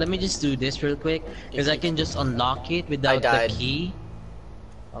 No, let me just do this real quick, cause I can just unlock it without the died. key.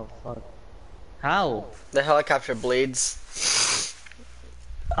 Oh fuck! How? The helicopter bleeds.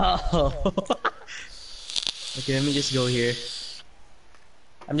 Oh. Okay, let me just go here.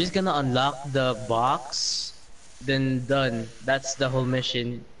 I'm just gonna unlock the box, then done. That's the whole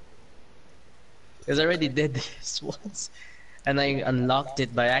mission. Cause I already did this once, and I unlocked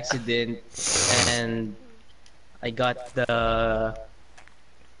it by accident, and I got the.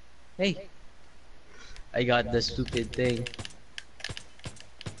 Hey, I got the stupid thing.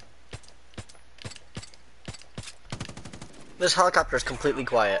 This helicopter is completely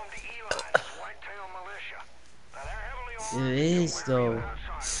quiet. It is though.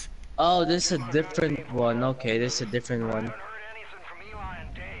 Oh, this is a different one. Okay, this is a different one.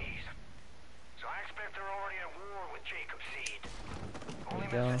 There we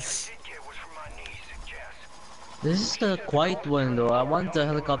go. This is the quiet one though. I want the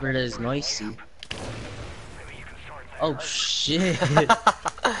helicopter that is noisy. Oh shit!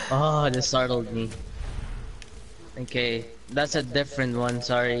 Oh, that startled me. Okay, that's a different one.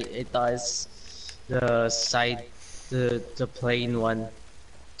 Sorry, I thought it's the side, the plain one.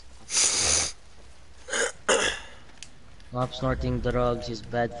 Stop snorting drugs is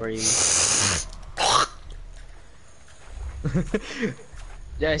bad for you.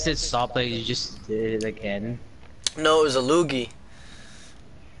 Yeah, I said stop, but you just did it again. No, it was a loogie.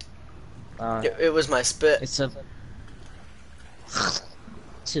 It was my spit. It's a.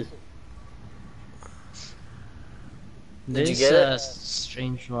 Did you This get a it?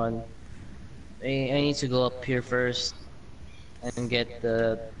 strange one. I need to go up here first and get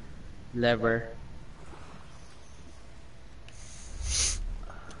the lever.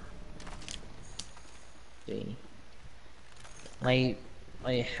 Okay. My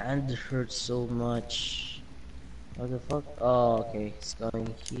hand hurts so much. What the fuck? Oh, okay. It's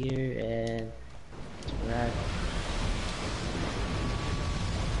going here and Right.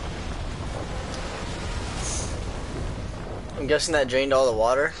 I'm guessing that drained all the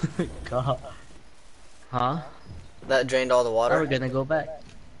water. God. Huh? That drained all the Now we're water. gonna go back.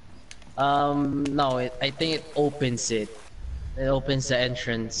 No, I think it opens it. It opens the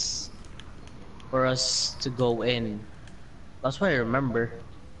entrance for us to go in. That's what I remember.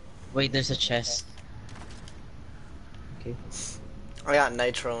 Wait, there's a chest. Okay. I got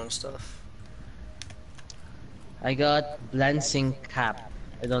nitro and stuff. I got Blancing Cap.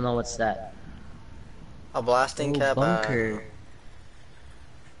 I don't know what's that. A blasting Oh, cap. bunker.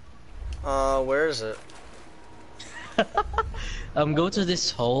 Where is it? Go to this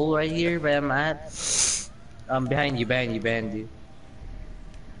hole right here where I'm at. Behind you.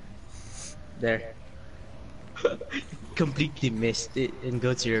 There. Completely missed it and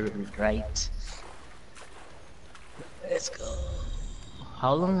go to your right. Let's go.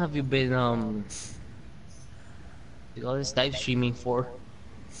 How long have you been all this live streaming for?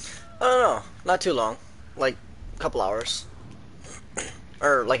 I don't know. Not too long. Like a couple hours.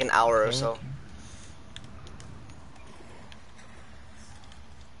 Or like an hour or so.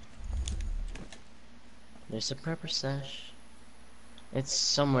 There's a prepper stash. It's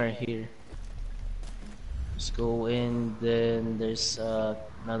somewhere here. Just go in, then there's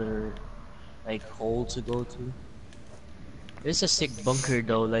another like hole to go to. There's a sick bunker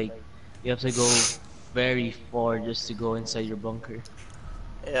though, like you have to go very far just to go inside your bunker.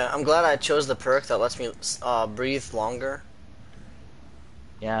 Yeah, I'm glad I chose the perk that lets me breathe longer.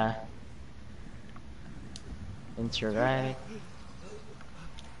 Yeah. Interact.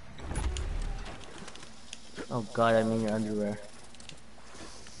 Oh god, I'm in your underwear.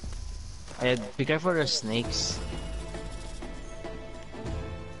 Be careful of the snakes.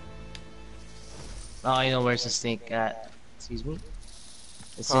 Oh, I know where's the snake at. Excuse me?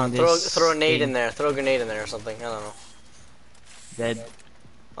 It's in this Throw a nade thing. in there. Throw a grenade in there or something. I don't know. Dead.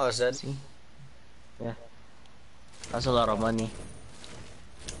 Oh, it's dead? See? Yeah. That's a lot of money.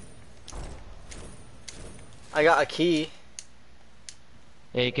 I got a key.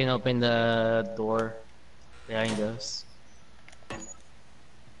 Yeah, you can open the door behind us.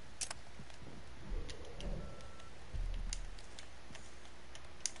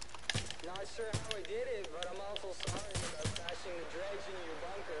 Not sure how I did it, but I'm also sorry about crashing the dredge in your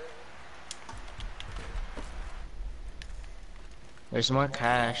bunker. There's more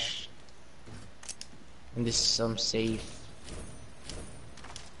cash. And this is some safe.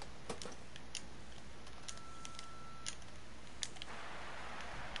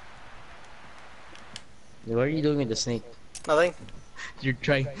 What are you doing with the snake? Nothing. You're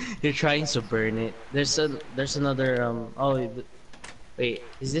trying to burn it. There's another wait,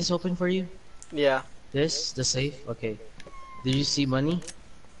 is this open for you? Yeah. The safe? Okay. Did you see money?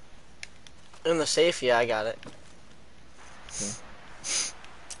 In the safe? Yeah, I got it. Okay.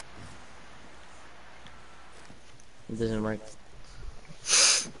 It doesn't work.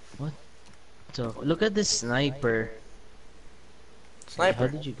 What? So look at this sniper. Sniper. How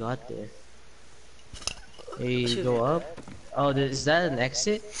did you got there? Hey, go up. Oh, is that an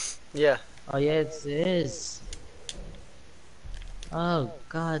exit? Yeah. Oh yeah, it is. Oh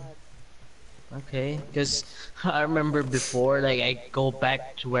god. Okay, because I remember before, like I go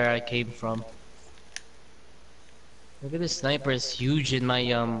back to where I came from. Look at this sniper, it's huge in my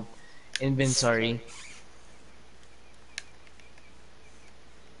inventory.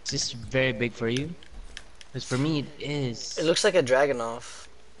 Is this very big for you? Because for me it is. It looks like a Dragunov.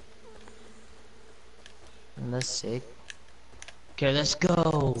 And that's sick. Okay, let's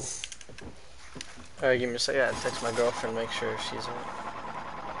go. Alright, give me a second. I gotta text my girlfriend, make sure she's on.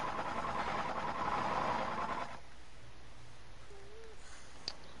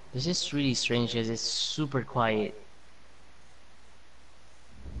 This is really strange because it's super quiet.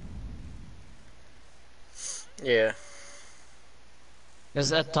 Yeah.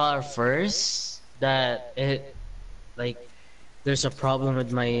 Because I thought at first that there's a problem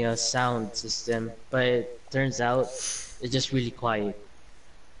with my sound system, but it turns out it's just really quiet.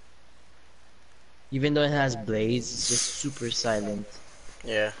 Even though it has blades, it's just super silent.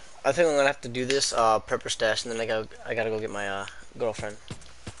 Yeah. I think I'm gonna have to do this prepper stash, and then I gotta go get my girlfriend.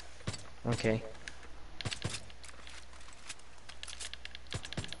 Okay.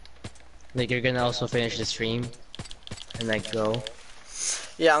 Like you're gonna also finish the stream and like go.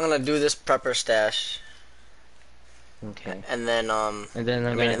 Yeah, I'm gonna do this prepper stash. Okay. And then I'm gonna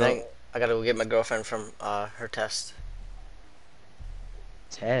then I gotta go get my girlfriend from her test.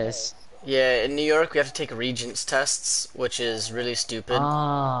 Test. Yeah, in New York we have to take Regents tests, which is really stupid.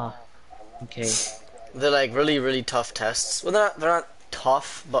 Ah. Okay. They're like really tough tests. Well, they're not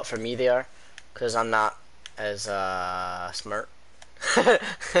tough, but for me they are. because I'm not as smart.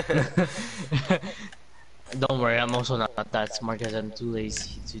 Don't worry, I'm also not that smart because I'm too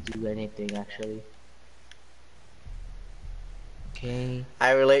lazy to do anything actually. Okay.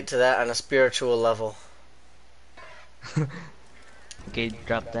 I relate to that on a spiritual level. Okay,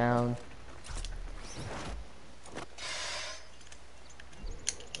 drop down.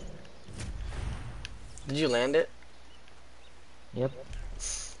 Did you land it? Yep.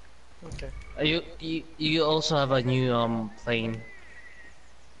 Okay. You also have a new plane.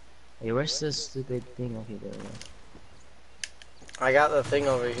 Hey, where's this stupid thing? Okay, there we go. I got the thing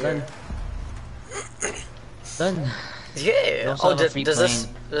over here. Done. You Yeah. also Oh, have a free does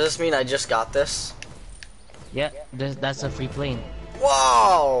plane. this mean I just got this? Yeah, that's a free plane.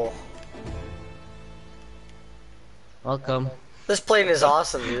 Wow. Welcome. This plane is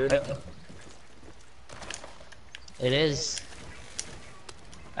awesome, dude. It is.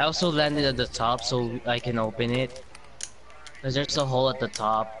 I also landed at the top so I can open it. Cause there's a hole at the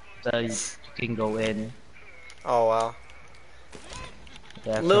top that you can go in. Oh wow.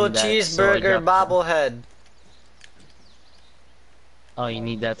 Yeah, Little from that. So I cheeseburger dropped down. bobblehead. Oh, you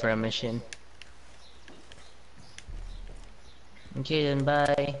need that for a mission. Okay, then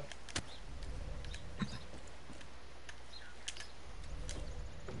bye.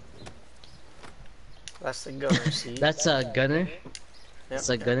 That's the gunner seat. That's a gunner. Yep. That's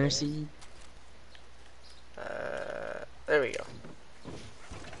a gunner seat. There we go.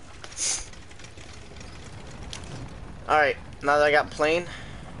 Alright, now that I got plane,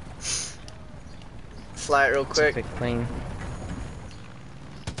 fly it real quick. Quick plane.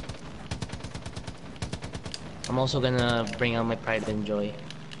 I'm also gonna bring out my pride and joy.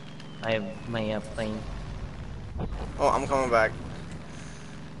 I have my plane. Oh, I'm coming back.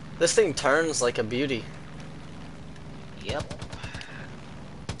 This thing turns like a beauty. Yep.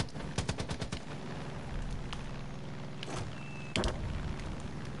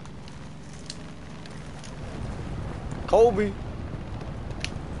 Kobe.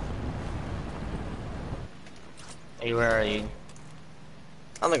 Hey, where are you?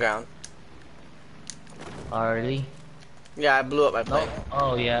 On the ground. Already? Yeah, I blew up my No. plane.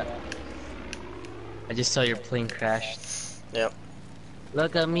 Oh yeah. I just saw your plane crashed. Yep.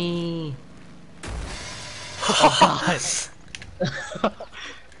 Look at me. Oh god.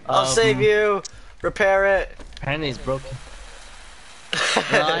 I'll save you. Repair it. Apparently it's broken.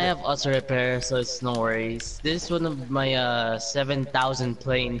 No, I have auto repair, so it's no worries. This is one of my 7,000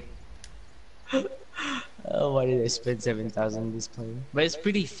 plane. Oh, why did I spend 7,000 on this plane? But it's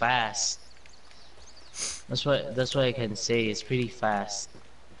pretty fast. That's what I can say. It's pretty fast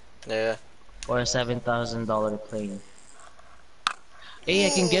Yeah. for a $7,000 plane. Hey, I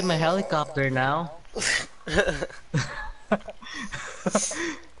can get my helicopter now.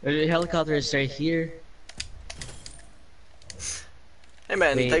 The helicopter is right here. Hey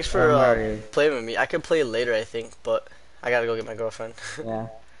man, Wait, thanks for Mario. playing with me. I could play later, I think, but I gotta go get my girlfriend. Yeah.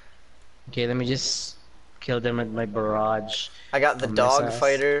 Okay, let me just kill them at my barrage. I got the From dog missiles.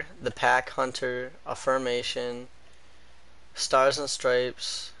 fighter, the pack hunter, affirmation, stars and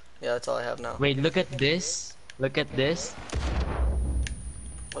stripes. Yeah, that's all I have now. Wait, look at this. Look at this.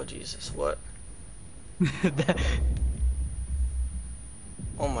 Oh Jesus, what? That-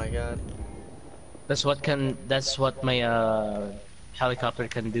 Oh my God. that's what my helicopter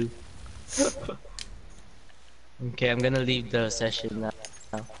can do. Okay, I'm gonna leave the session now.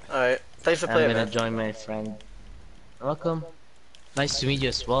 Alright, thanks for I'm playing, gonna man. join my friend. Welcome. Nice to meet you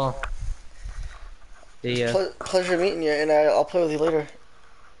as well. See ya. Pleasure meeting you, and I'll play with you later.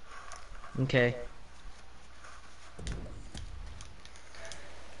 Okay.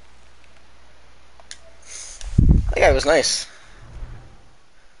 That guy was nice.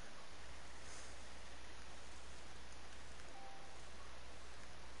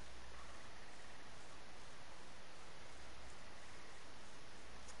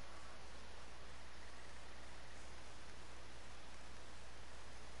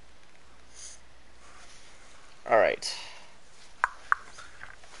 Alright.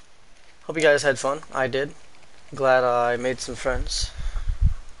 Hope you guys had fun. I did. Glad I made some friends.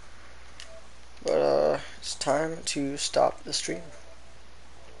 But it's time to stop the stream.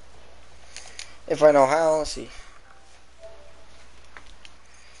 If I know how, let's see.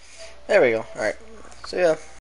 There we go. Alright. So yeah.